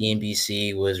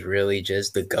TNBC was really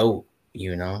just the GOAT,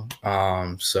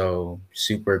 so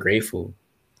super grateful.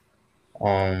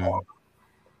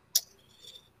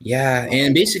 Yeah,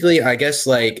 and basically, I guess,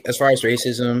 like, as far as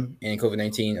racism and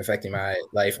COVID-19 affecting my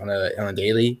life on a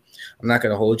daily, I'm not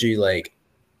gonna hold you. Like,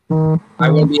 I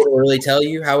won't be able to really tell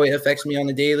you how it affects me on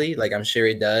a daily. Like, I'm sure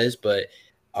it does, but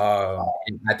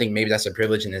and I think maybe that's a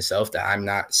privilege in itself that I'm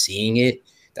not seeing it,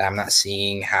 that I'm not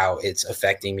seeing how it's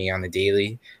affecting me on the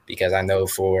daily, because I know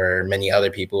for many other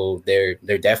people, they're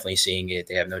definitely seeing it.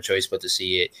 They have no choice but to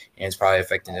see it, and it's probably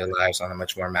affecting their lives on a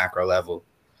much more macro level.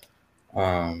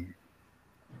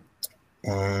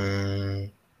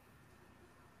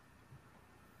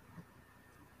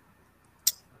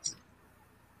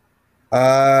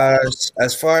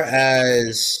 As far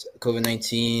as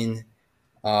COVID-19,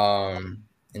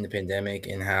 in the pandemic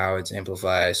and how it's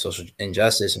amplified social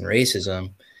injustice and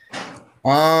racism,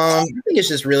 I think it's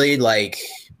just really like,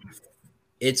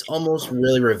 it's almost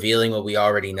really revealing what we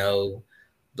already know.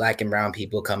 Black and brown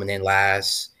people coming in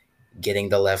last, getting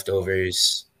the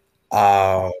leftovers,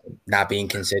 not being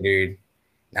considered,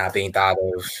 not being thought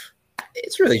of.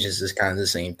 It's really just this kind of the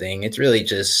same thing. It's really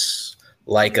just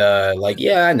like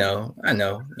yeah, I know,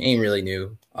 ain't really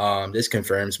new. This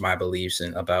confirms my beliefs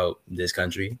about this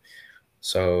country.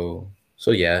 So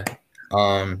yeah.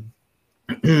 Um,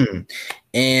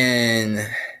 and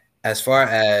as far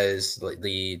as like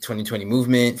the 2020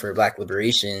 movement for Black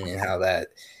liberation and how that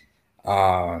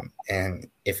and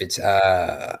if it's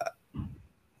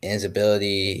his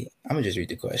ability, I'm gonna just read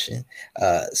the question.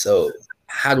 So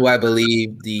how do I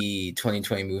believe the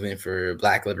 2020 movement for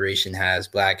Black liberation has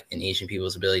Black and Asian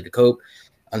people's ability to cope,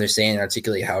 understand and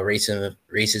articulate how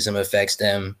racism affects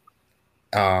them,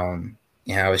 and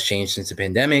how it's changed since the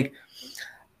pandemic?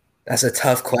 That's a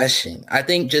tough question. I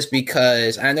think just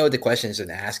because I know the question is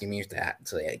asking me to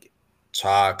like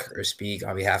talk or speak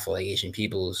on behalf of like Asian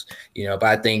peoples, but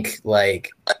I think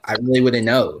like I really wouldn't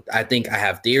know. I think I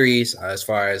have theories as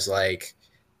far as like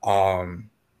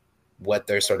what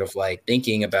they're sort of like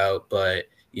thinking about, but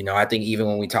I think even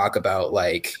when we talk about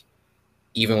like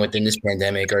even within this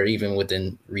pandemic or even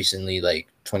within recently like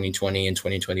 2020 and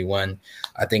 2021,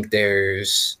 I think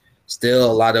there's still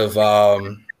a lot of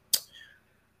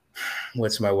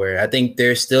what's my word? I think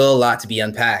there's still a lot to be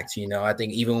unpacked. I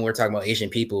think even when we're talking about Asian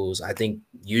peoples, I think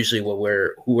usually who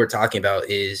we're talking about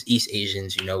is East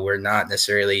Asians. We're not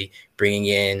necessarily bringing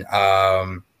in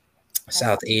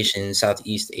South Asians,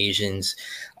 Southeast Asians,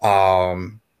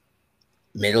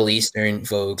 Middle Eastern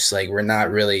folks. Like we're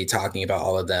not really talking about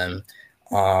all of them,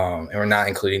 and we're not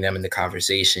including them in the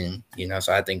conversation.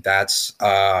 So I think that's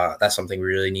something we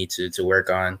really need to work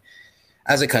on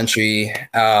as a country.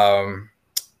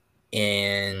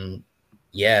 And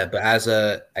yeah, but as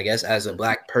a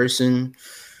Black person,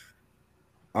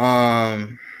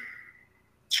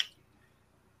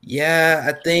 yeah,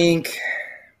 I think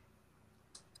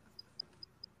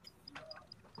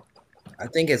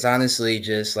it's honestly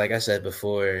just like I said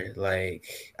before, like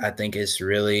I think it's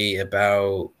really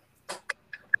about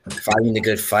fighting the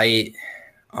good fight.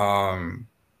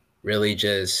 Really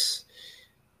just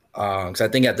because I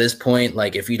think at this point,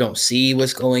 like if you don't see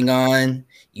what's going on,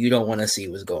 you don't want to see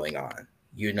what's going on,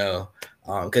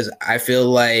 because I feel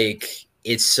like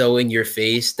it's so in your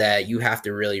face that you have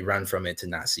to really run from it to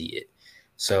not see it.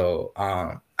 So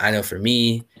I know for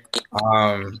me,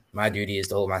 my duty is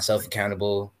to hold myself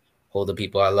accountable, hold the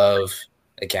people I love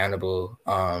accountable,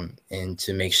 and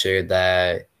to make sure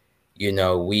that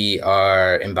we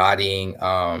are embodying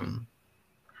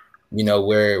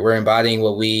we're embodying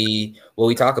what we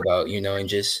talk about, and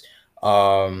just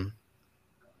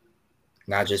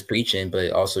not just preaching,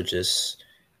 but also just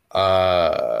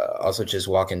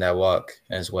walking that walk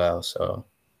as well. So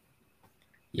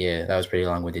yeah, that was pretty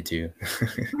long-winded too.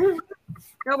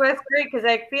 No, but it's great because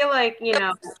I feel like,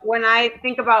 when I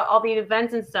think about all the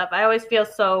events and stuff, I always feel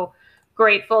so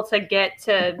grateful to get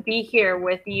to be here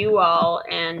with you all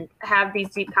and have these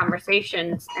deep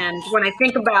conversations. And when I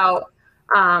think about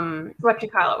when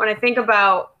I think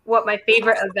about what my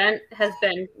favorite event has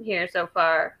been here so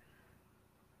far.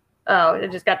 Oh, I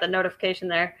just got the notification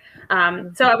there.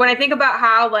 So when I think about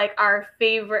how like my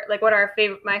favorite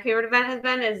event has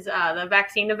been is the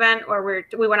vaccine event where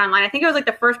we went online. I think it was like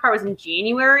the first part was in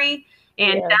January,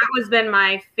 and that was been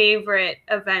my favorite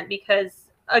event because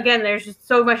again, there's just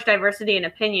so much diversity in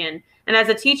opinion. And as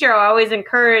a teacher, I always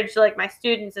encourage like my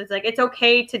students, it's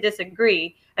okay to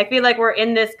disagree. I feel like we're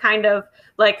in this kind of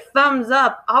like thumbs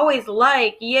up, always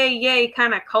like, yay, yay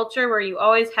kind of culture where you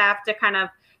always have to kind of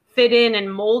fit in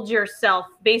and mold yourself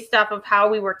based off of how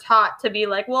we were taught to be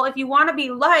like, well, if you want to be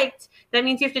liked, that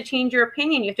means you have to change your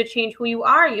opinion. You have to change who you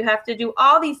are. You have to do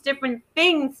all these different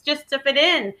things just to fit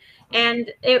in.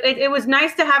 And it was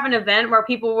nice to have an event where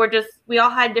people were we all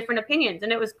had different opinions.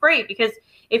 And it was great because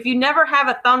if you never have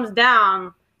a thumbs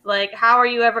down, like, how are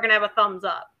you ever going to have a thumbs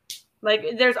up?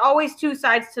 Like, there's always two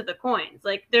sides to the coins.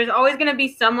 Like, there's always going to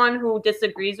be someone who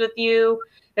disagrees with you.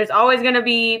 There's always going to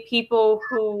be people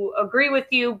who agree with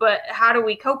you, but how do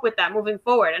we cope with that moving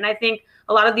forward? And I think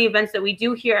a lot of the events that we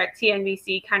do here at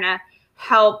TNBC kind of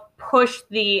help push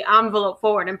the envelope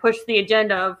forward and push the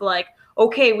agenda of like,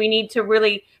 okay, we need to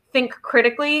really think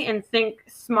critically and think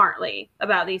smartly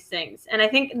about these things. And I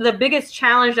think the biggest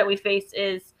challenge that we face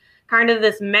is kind of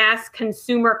this mass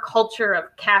consumer culture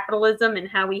of capitalism and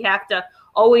how we have to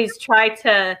always try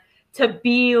to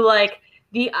be like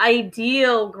the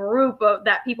ideal group of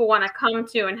that people want to come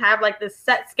to and have like this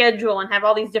set schedule and have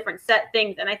all these different set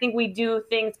things. And I think we do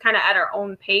things kind of at our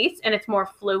own pace and it's more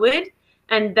fluid.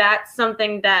 And that's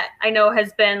something that I know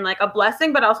has been like a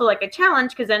blessing, but also like a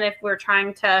challenge. Because then if we're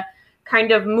trying to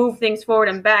kind of move things forward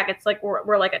and back, it's like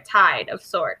we're like a tide of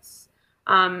sorts.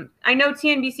 I know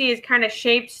TNBC has kind of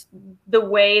shaped the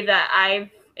way that I've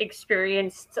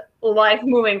experienced life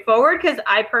moving forward, because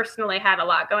I personally had a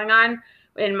lot going on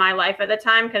in my life at the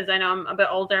time, because I know I'm a bit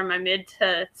older, in my mid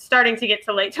to starting to get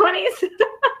to late 20s.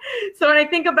 So when I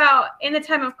think about in the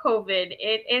time of COVID,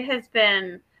 it has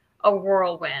been a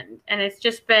whirlwind, and it's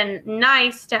just been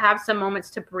nice to have some moments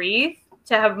to breathe,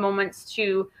 to have moments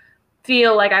to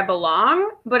feel like I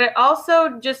belong, but it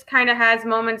also just kind of has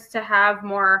moments to have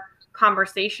more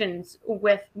conversations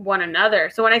with one another.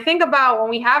 So when I think about when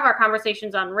we have our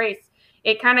conversations on race,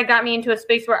 it kind of got me into a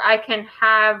space where I can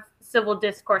have civil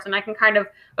discourse and I can kind of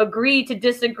agree to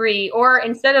disagree, or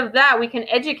instead of that, we can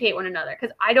educate one another,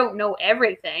 because I don't know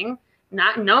everything.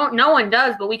 No one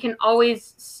does, but we can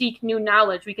always seek new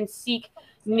knowledge. We can seek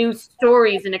new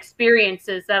stories and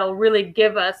experiences that'll really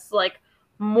give us like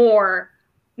more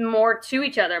to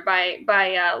each other by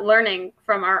learning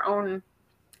from our own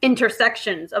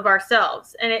intersections of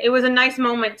ourselves. And it was a nice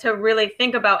moment to really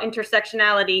think about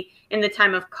intersectionality in the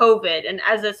time of COVID. And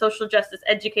as a social justice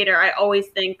educator, I always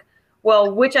think,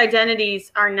 well, which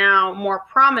identities are now more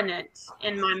prominent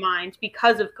in my mind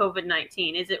because of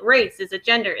COVID-19? Is it race? Is it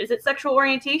gender? Is it sexual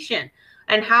orientation?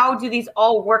 And how do these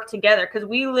all work together? Because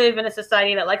we live in a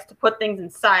society that likes to put things in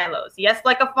silos. Yes,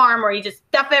 like a farm where you just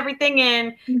stuff everything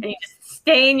in and you just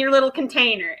stay in your little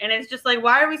container. And it's just like,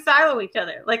 why are we silo each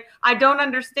other? Like, I don't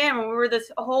understand when we were this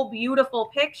whole beautiful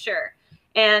picture.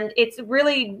 And it's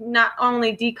really not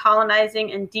only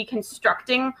decolonizing and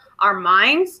deconstructing our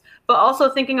minds, but also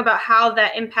thinking about how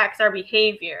that impacts our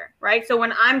behavior, right? So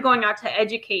when I'm going out to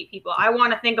educate people, I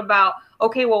want to think about,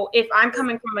 okay, well, if I'm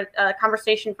coming from a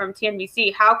conversation from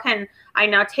TNBC, how can I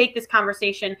now take this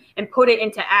conversation and put it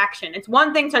into action? It's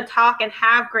one thing to talk and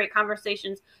have great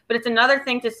conversations, but it's another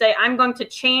thing to say, I'm going to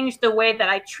change the way that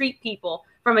I treat people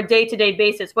from a day-to-day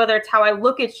basis, whether it's how I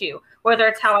look at you, whether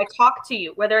it's how I talk to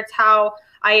you, whether it's how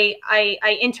I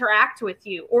interact with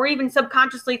you, or even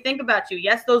subconsciously think about you.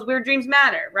 Yes, those weird dreams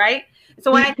matter, right?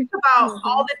 So when I think about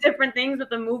all the different things with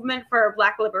the movement for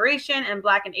Black liberation and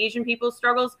Black and Asian people's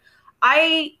struggles,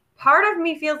 part of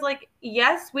me feels like,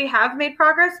 yes, we have made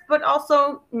progress, but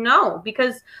also no,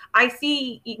 because I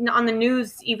see on the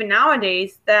news even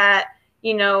nowadays that,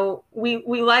 you know,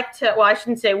 we like to, well, I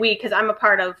shouldn't say we, because I'm a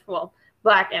part of, well,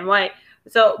 Black and white.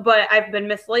 So, but I've been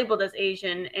mislabeled as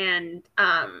Asian, and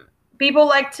people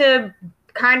like to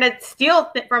kind of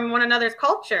steal from one another's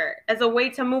culture as a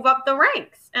way to move up the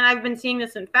ranks. And I've been seeing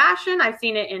this in fashion. I've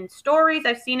seen it in stories.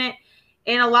 I've seen it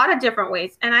in a lot of different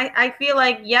ways. And I feel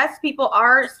like, yes, people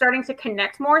are starting to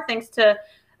connect more thanks to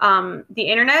the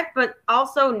internet, but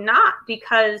also not,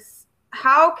 because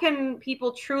how can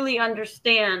people truly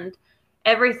understand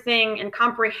everything and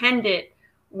comprehend it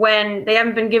when they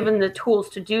haven't been given the tools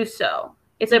to do so?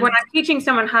 It's like when I'm teaching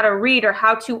someone how to read or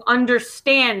how to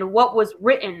understand what was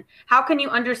written, how can you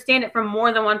understand it from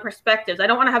more than one perspective? I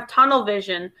don't want to have tunnel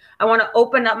vision. I want to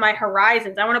open up my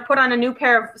horizons. I want to put on a new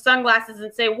pair of sunglasses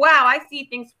and say, wow, I see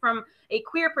things from a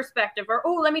queer perspective. Or,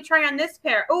 oh, let me try on this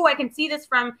pair. Oh, I can see this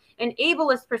from an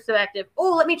ableist perspective.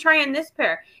 Oh, let me try on this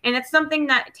pair. And it's something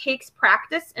that takes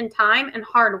practice and time and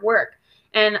hard work.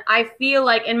 And I feel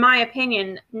like, in my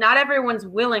opinion, not everyone's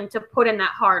willing to put in that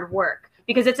hard work,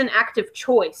 because it's an active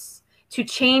choice to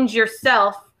change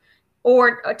yourself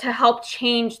or to help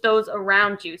change those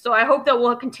around you. So I hope that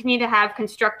we'll continue to have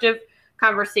constructive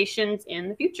conversations in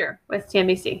the future with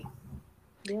TNBC.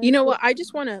 You know what? I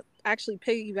just want to actually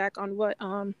piggyback on what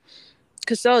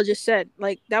Castella just said.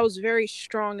 Like, that was very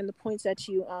strong in the points that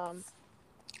you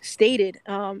stated.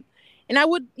 And I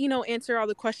would, answer all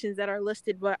the questions that are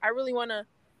listed, but I really want to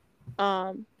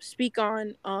speak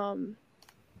on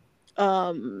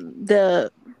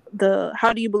the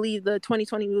how do you believe the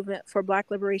 2020 movement for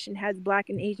Black liberation has Black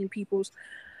and Asian people's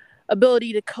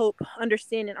ability to cope,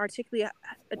 understand, and articulate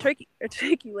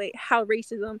how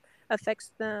racism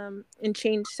affects them and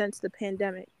changed since the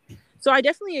pandemic. So I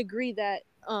definitely agree that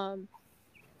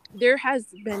there has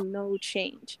been no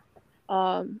change.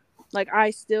 Like, I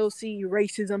still see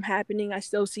racism happening. I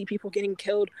still see people getting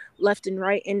killed left and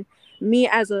right. And me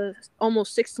as a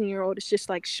almost 16-year-old, it's just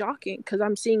like shocking, because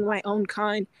I'm seeing my own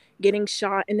kind getting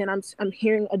shot. And then I'm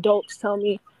hearing adults tell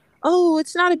me, oh,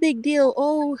 it's not a big deal.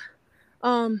 Oh,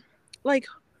 like,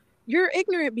 you're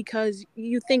ignorant because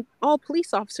you think all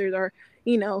police officers are,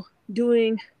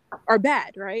 are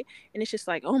bad, right? And it's just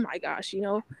like, oh my gosh,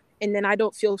 and then I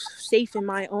don't feel safe in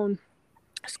my own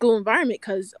school environment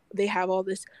because they have all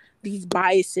these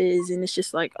biases, and it's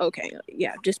just like, okay,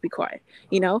 yeah, just be quiet,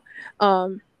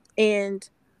 and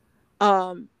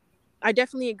I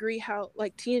definitely agree how,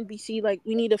 like, TNBC, like,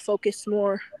 we need to focus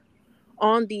more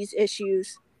on these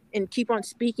issues and keep on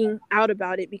speaking out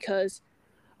about it, because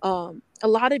a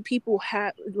lot of people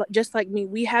have, just like me,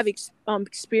 we have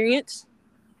experienced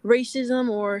racism,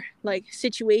 or like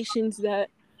situations that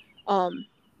um,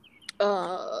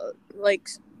 like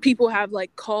people have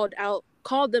like called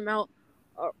them out,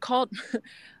 or called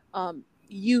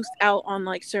youth out on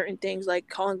like certain things, like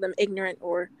calling them ignorant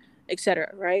or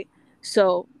etc. Right?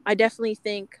 So I definitely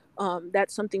think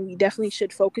that's something we definitely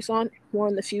should focus on more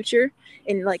in the future,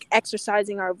 and like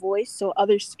exercising our voice so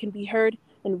others can be heard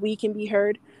and we can be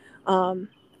heard. Um,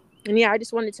 and yeah, I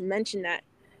just wanted to mention that.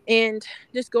 And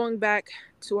just going back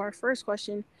to our first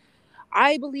question,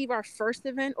 I believe our first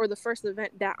event, or the first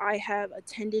event that I have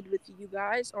attended with you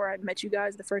guys, or I met you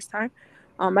guys the first time.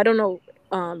 I don't know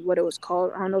what it was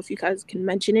called. I don't know if you guys can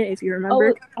mention it if you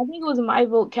remember. Oh, I think it was My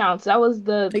Vote Counts. That was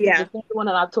Yeah, the third one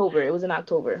in October. It was in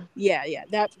October. yeah.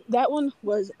 That one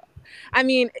was. I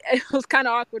mean, it was kind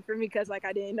of awkward for me because like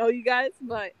I didn't know you guys,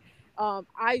 but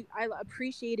I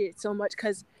appreciated it so much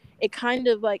because it kind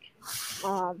of like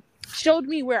um, showed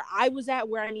me where I was at,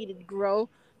 where I needed to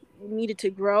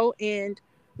grow, and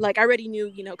like I already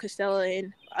knew, Costella,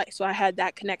 and so I had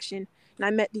that connection, and I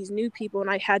met these new people, and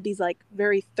I had these like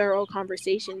very thorough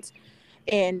conversations,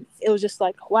 and it was just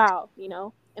like wow,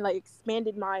 and like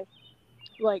expanded my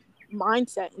like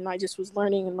mindset, and I just was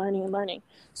learning and learning and learning.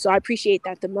 So I appreciate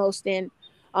that the most. And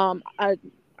um, I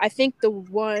I think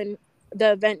the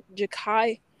event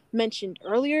Jakai mentioned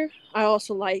earlier, I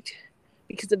also liked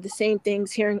because of the same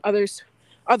things, hearing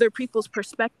other people's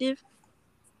perspective.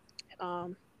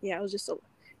 Yeah, it was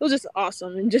just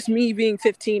awesome, and just me being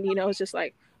 15, it's just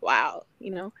like wow.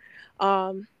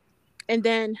 Um, and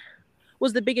then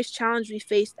was the biggest challenge we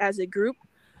faced as a group.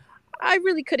 I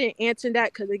really couldn't answer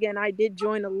that because again, I did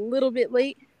join a little bit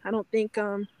late. I don't think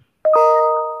um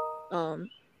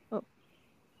oh,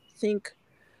 think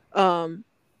um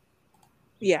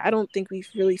yeah, I don't think we've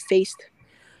really faced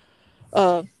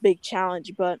a big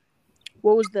challenge. But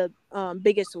what was the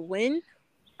biggest win?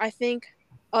 I think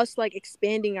us like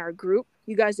expanding our group.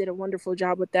 You guys did a wonderful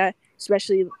job with that,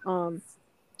 especially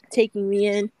taking me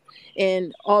in,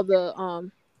 and all the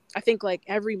I think like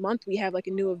every month we have like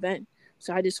a new event.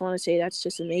 So I just want to say that's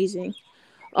just amazing.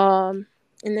 Um,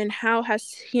 and then how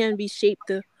has CNB shaped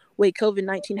the way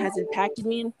COVID-19 has impacted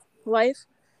me in life?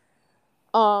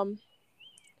 Um,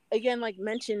 Again, like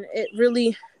mentioned, it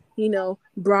really,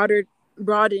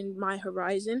 broadened my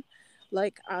horizon.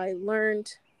 Like I learned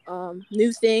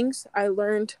new things. I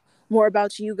learned more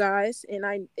about you guys,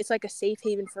 and it's like a safe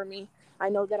haven for me. I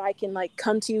know that I can like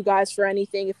come to you guys for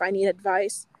anything if I need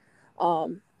advice.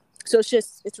 Um, so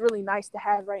it's really nice to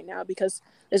have right now because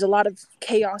there's a lot of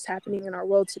chaos happening in our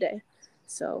world today.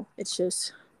 So it's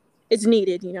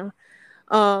needed.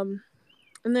 Um,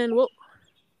 and then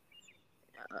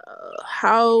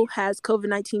how has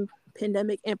COVID-19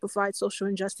 pandemic amplified social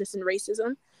injustice and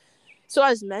racism? So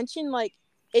as mentioned, like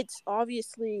it's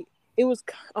obviously it was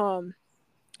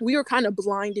we were kind of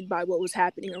blinded by what was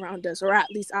happening around us, or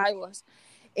at least I was.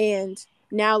 And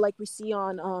now like we see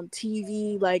on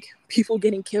TV like people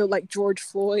getting killed like George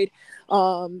Floyd,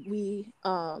 we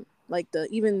like the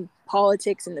even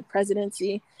politics and the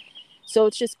presidency. So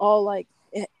it's just all like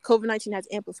COVID-19 has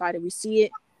amplified it. We see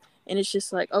it, and it's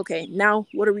just like, okay, now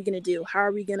what are we gonna do? How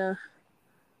are we gonna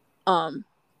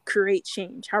create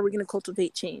change? How are we gonna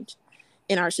cultivate change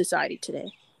in our society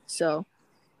today? So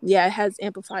yeah, it has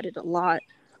amplified it a lot.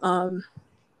 Um,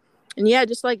 and yeah,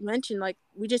 just like mentioned, like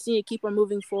we just need to keep on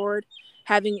moving forward,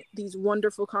 having these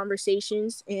wonderful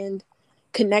conversations and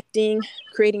connecting,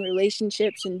 creating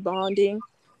relationships and bonding.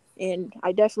 And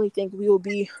I definitely think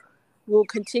we'll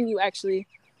continue actually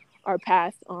our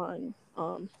path on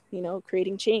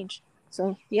creating change.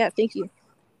 So yeah, thank you.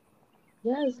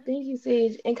 Yes, thank you,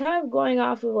 Sage. And kind of going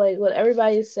off of like what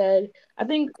everybody said, I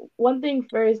think one thing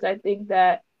first, I think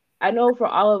that I know for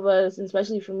all of us, and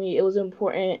especially for me, it was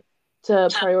important to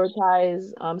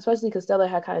prioritize, especially because Stella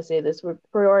had kind of said this, we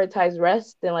prioritize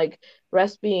rest, and like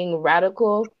rest being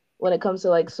radical when it comes to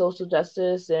like social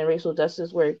justice and racial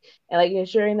justice work, and like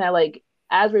ensuring that like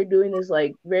as we're doing this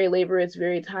like very laborious,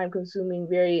 very time consuming,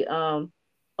 very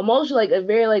emotional, like a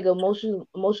very like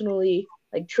emotionally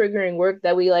like triggering work,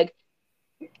 that we like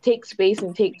take space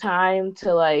and take time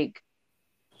to like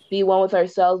be one with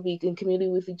ourselves, be in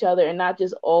community with each other, and not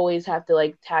just always have to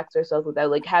like tax ourselves with that,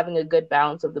 like having a good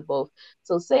balance of the both.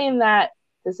 So saying that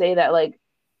to say that like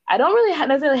I don't really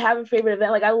necessarily have a favorite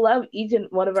event. Like I love each and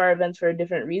one of our events for a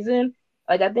different reason.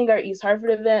 Like I think our East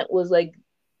Hartford event was like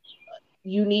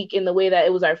unique in the way that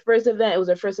it was our first event. It was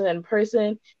our first event in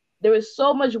person. There was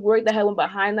so much work that had went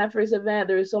behind that first event.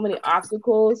 There were so many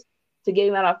obstacles to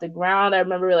getting that off the ground. I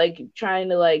remember like trying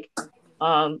to like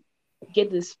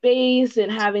get the space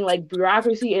and having like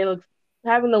bureaucracy and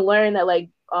having to learn that like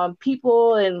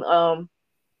people and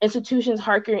institutions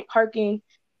harking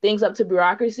things up to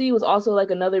bureaucracy was also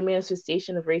like another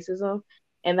manifestation of racism.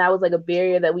 And that was like a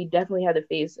barrier that we definitely had to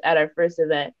face at our first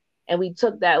event. And we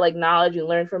took that like knowledge and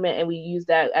learned from it, and we used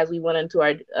that as we went into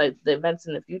our the events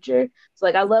in the future. So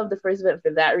like I love the first event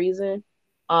for that reason.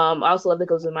 I also love that it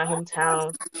goes in my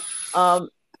hometown. Um,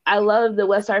 I love the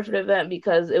West Hartford event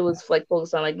because it was like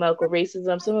focused on like medical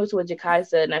racism, similar to what Jakai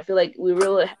said, and I feel like we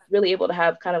were really able to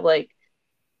have kind of like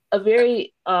a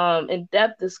very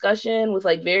in-depth discussion with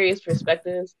like various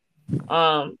perspectives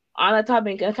on that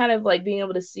topic, and kind of like being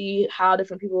able to see how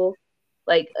different people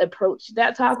like approach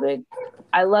that topic.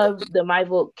 I love the My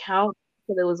Vote Count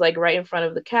because it was like right in front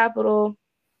of the Capitol,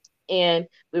 and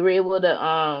we were able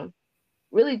to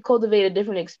really cultivate a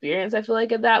different experience. I feel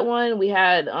like at that one we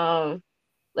had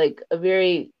like a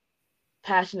very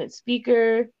passionate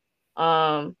speaker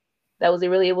that was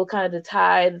really able kind of to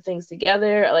tie the things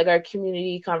together. Like our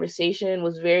community conversation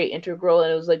was very integral,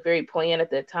 and it was like very poignant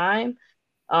at that time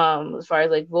as far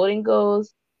as like voting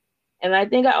goes. And I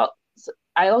think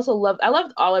I also loved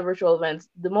all our virtual events.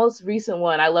 The most recent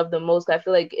one I loved the most. I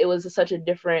feel like it was such a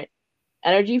different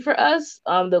energy for us,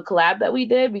 the collab that we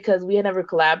did, because we had never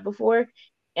collabed before.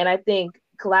 And I think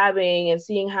collabing and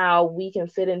seeing how we can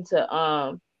fit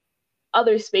into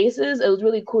other spaces, it was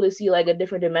really cool to see like a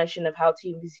different dimension of how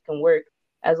TNBC can work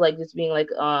as like just being like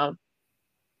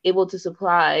able to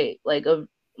supply like a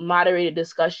moderated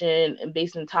discussion and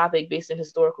based in topic, based in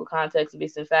historical context, and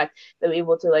based in fact, that we're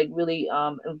able to like really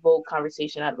invoke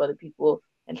conversation out of other people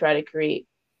and try to create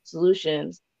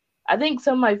solutions. I think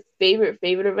some of my favorite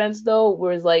events though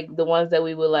was like the ones that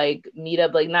we would like meet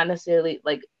up, like not necessarily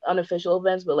like unofficial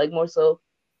events, but like more so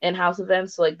in-house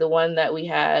events, so, like the one that we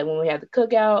had when we had the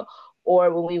cookout,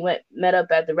 or when we met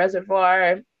up at the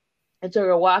reservoir and took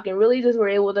a walk, and really just were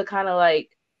able to kind of like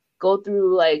go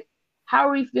through like how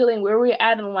are we feeling, where we're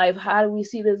at in life, how do we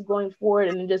see this going forward,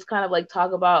 and then just kind of like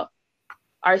talk about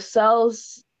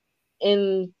ourselves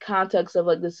in context of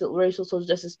like this racial social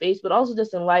justice space, but also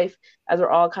just in life as we're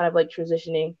all kind of like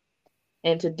transitioning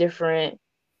into different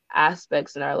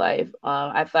aspects in our life.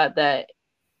 I thought that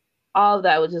all of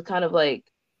that was just kind of like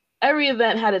every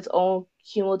event had its own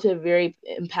cumulative, very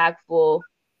impactful.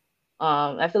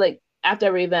 I feel like after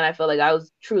every event, I felt like I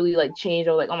was truly like changed.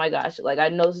 I was like, oh my gosh, like I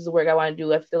know this is the work I want to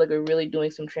do. I feel like we're really doing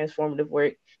some transformative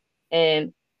work,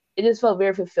 and it just felt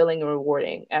very fulfilling and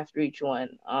rewarding after each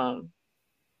one.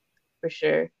 For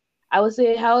sure. I would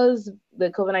say, how has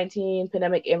the COVID-19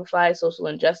 pandemic amplified social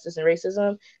injustice and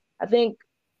racism? I think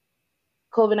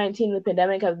COVID-19 and the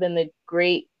pandemic have been the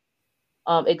great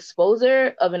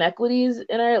exposer of inequities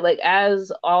in our, like,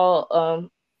 as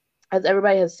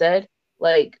everybody has said,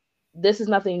 like, this is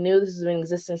nothing new. This has been in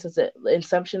existence since the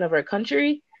inception of our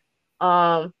country.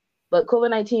 But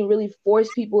COVID-19 really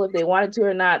forced people, if they wanted to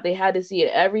or not, they had to see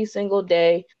it every single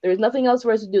day. There was nothing else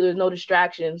for us to do. There's no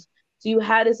distractions. So you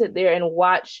had to sit there and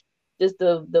watch just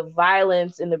the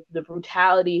violence and the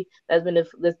brutality that's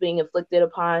being inflicted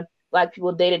upon Black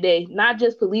people day to day. Not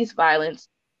just police violence,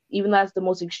 even though that's the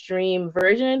most extreme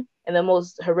version and the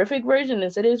most horrific version,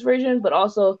 insidious version, but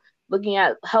also looking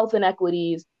at health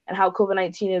inequities and how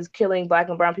COVID-19 is killing Black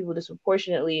and brown people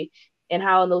disproportionately, and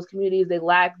how in those communities they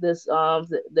lack this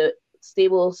the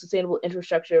stable, sustainable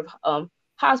infrastructure of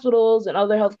hospitals and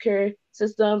other healthcare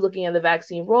systems. Looking at the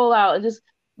vaccine rollout and just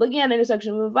looking at the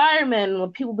intersection of environment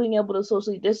and people being able to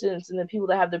socially distance, and the people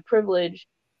that have the privilege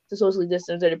to socially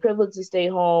distance or the privilege to stay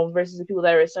home versus the people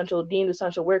that are deemed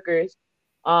essential workers,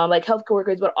 like healthcare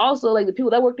workers, but also like the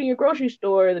people that worked in your grocery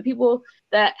store, the people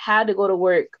that had to go to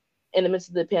work in the midst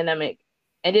of the pandemic,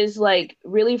 and just like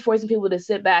really forcing people to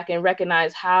sit back and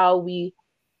recognize how we,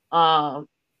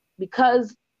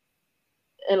 because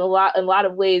in a lot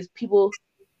of ways, people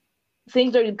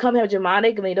things are become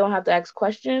hegemonic and they don't have to ask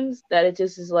questions. That it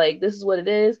just is like this is what it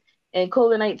is, and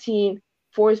COVID-19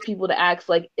 forced people to ask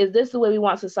like, is this the way we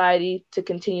want society to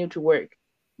continue to work?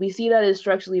 We see that as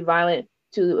structurally violent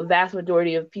to a vast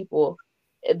majority of people.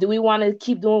 Do we want to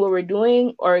keep doing what we're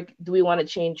doing, or do we want to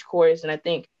change course? And I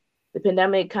think the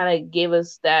pandemic kind of gave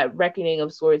us that reckoning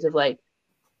of sorts of like,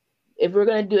 if we're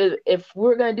gonna do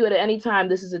it at any time,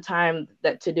 this is the time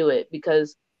to do it,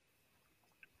 because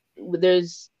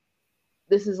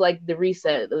this is like the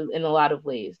reset in a lot of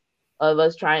ways of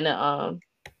us trying to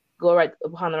go right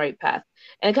upon the right path.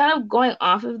 And kind of going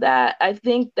off of that, I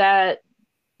think that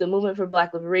the movement for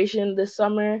Black liberation this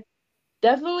summer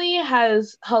definitely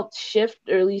has helped shift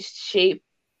or at least shape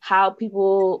how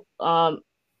people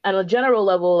on a general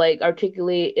level, like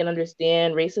articulate and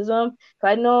understand racism.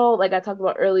 I know, like I talked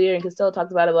about earlier, and Costello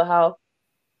talked about how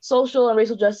social and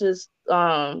racial justice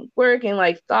work and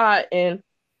like thought and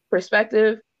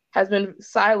perspective has been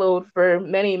siloed for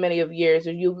many, many of years.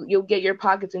 And you'll get your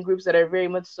pockets and groups that are very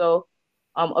much so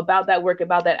about that work,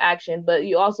 about that action, but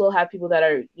you also have people that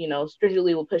are,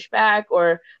 stringently will push back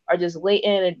or are just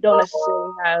latent and don't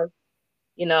necessarily have,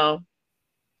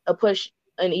 a push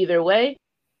in either way.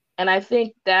 And I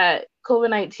think that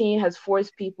COVID-19 has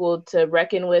forced people to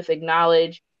reckon with,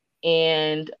 acknowledge,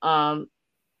 and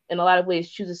in a lot of ways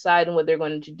choose a side in what they're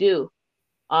going to do.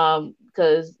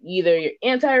 Because either you're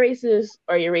anti-racist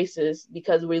or you're racist,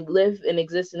 because we live and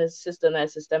exist in a system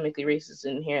that's systemically racist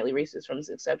and inherently racist from its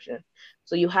inception.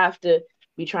 So you have to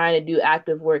be trying to do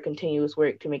active work, continuous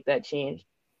work to make that change.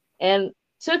 And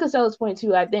to Costello's point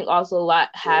too, I think also a lot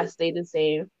has stayed the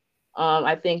same.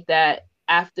 I think that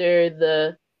after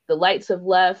the lights have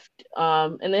left,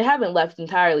 and they haven't left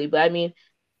entirely, but I mean,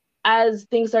 as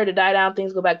things start to die down,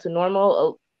 things go back to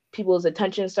normal, people's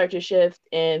attention start to shift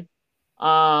and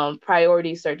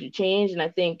priorities start to change. And I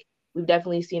think we've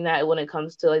definitely seen that when it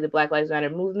comes to like the Black Lives Matter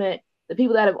movement. The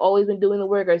people that have always been doing the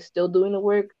work are still doing the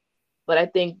work. But I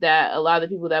think that a lot of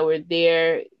the people that were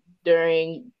there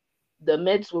during the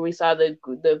midst where we saw the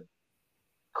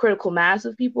critical mass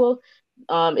of people,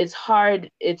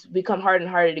 it's become harder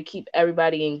and harder to keep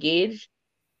everybody engaged.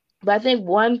 But I think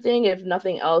one thing, if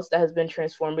nothing else, that has been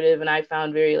transformative and I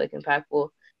found very like impactful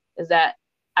is that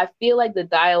I feel like the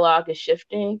dialogue is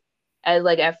shifting. As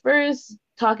like at first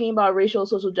talking about racial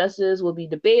social justice would be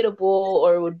debatable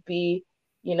or would be,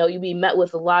 you'd be met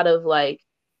with a lot of like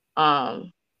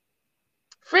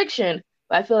friction.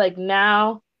 But I feel like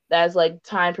now that as like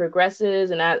time progresses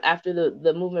and after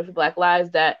the movement for Black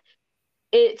Lives, that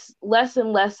it's less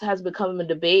and less has become a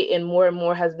debate and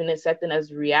more has been accepted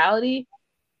as reality.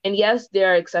 And yes,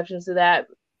 there are exceptions to that,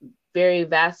 very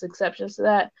vast exceptions to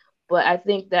that. But I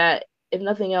think that if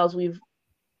nothing else, we've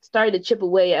started to chip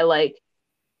away at like,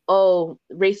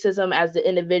 racism as the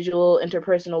individual,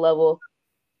 interpersonal level,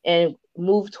 and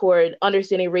move toward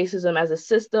understanding racism as a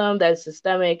system that is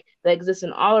systemic, that exists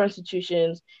in all our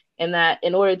institutions, and that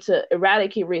in order to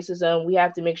eradicate racism, we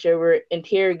have to make sure we're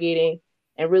interrogating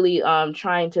and really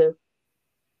trying to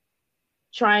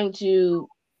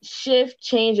shift,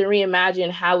 change, and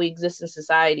reimagine how we exist in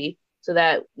society so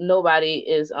that nobody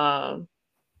is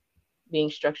being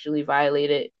structurally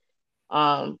violated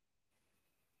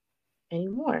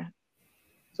anymore.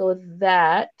 So with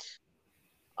that,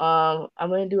 I'm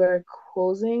going to do our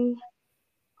closing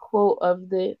quote of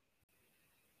the,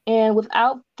 and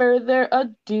without further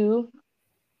ado,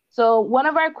 so one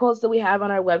of our quotes that we have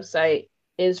on our website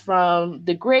is from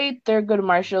the great Thurgood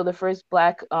Marshall, the first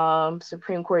Black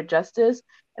Supreme Court Justice.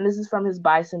 And this is from his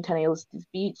bicentennial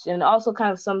speech. And it also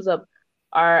kind of sums up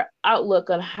our outlook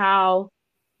on how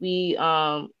we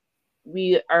are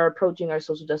approaching our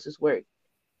social justice work.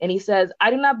 And he says,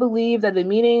 "I do not believe that the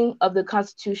meaning of the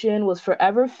Constitution was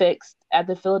forever fixed at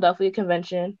the Philadelphia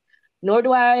Convention, nor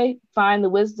do I find the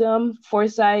wisdom,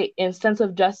 foresight, and sense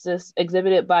of justice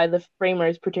exhibited by the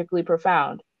framers particularly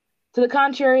profound. To the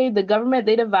contrary, the government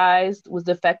they devised was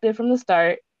defective from the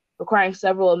start, requiring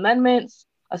several amendments,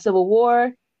 a civil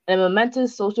war, and a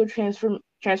momentous social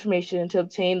transformation to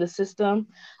obtain the system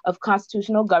of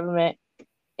constitutional government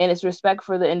and its respect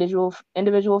for the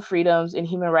individual freedoms and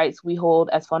human rights we hold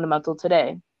as fundamental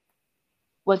today.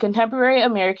 When contemporary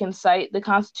Americans cite the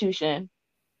Constitution,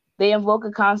 they invoke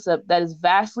a concept that is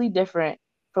vastly different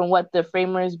from what the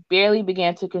framers barely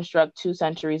began to construct 2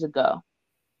 centuries ago."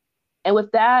 And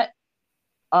with that,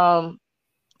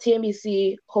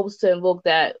 TNBC hopes to invoke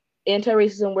that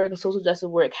anti-racism work and social justice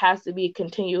work has to be a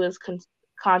continuous,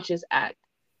 conscious act.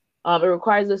 It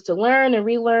requires us to learn and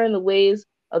relearn the ways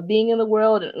of being in the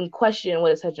world and question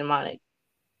what is hegemonic,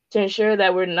 to ensure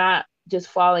that we're not just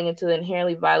falling into the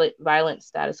inherently violent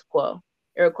status quo.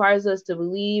 It requires us to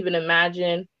believe and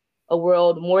imagine a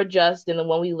world more just than the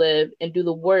one we live and do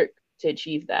the work to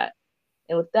achieve that.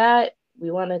 And with that,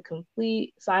 we want to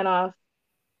sign off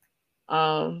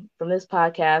from this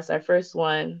podcast, our first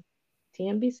one,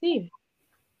 TNBC.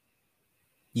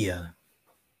 Yeah.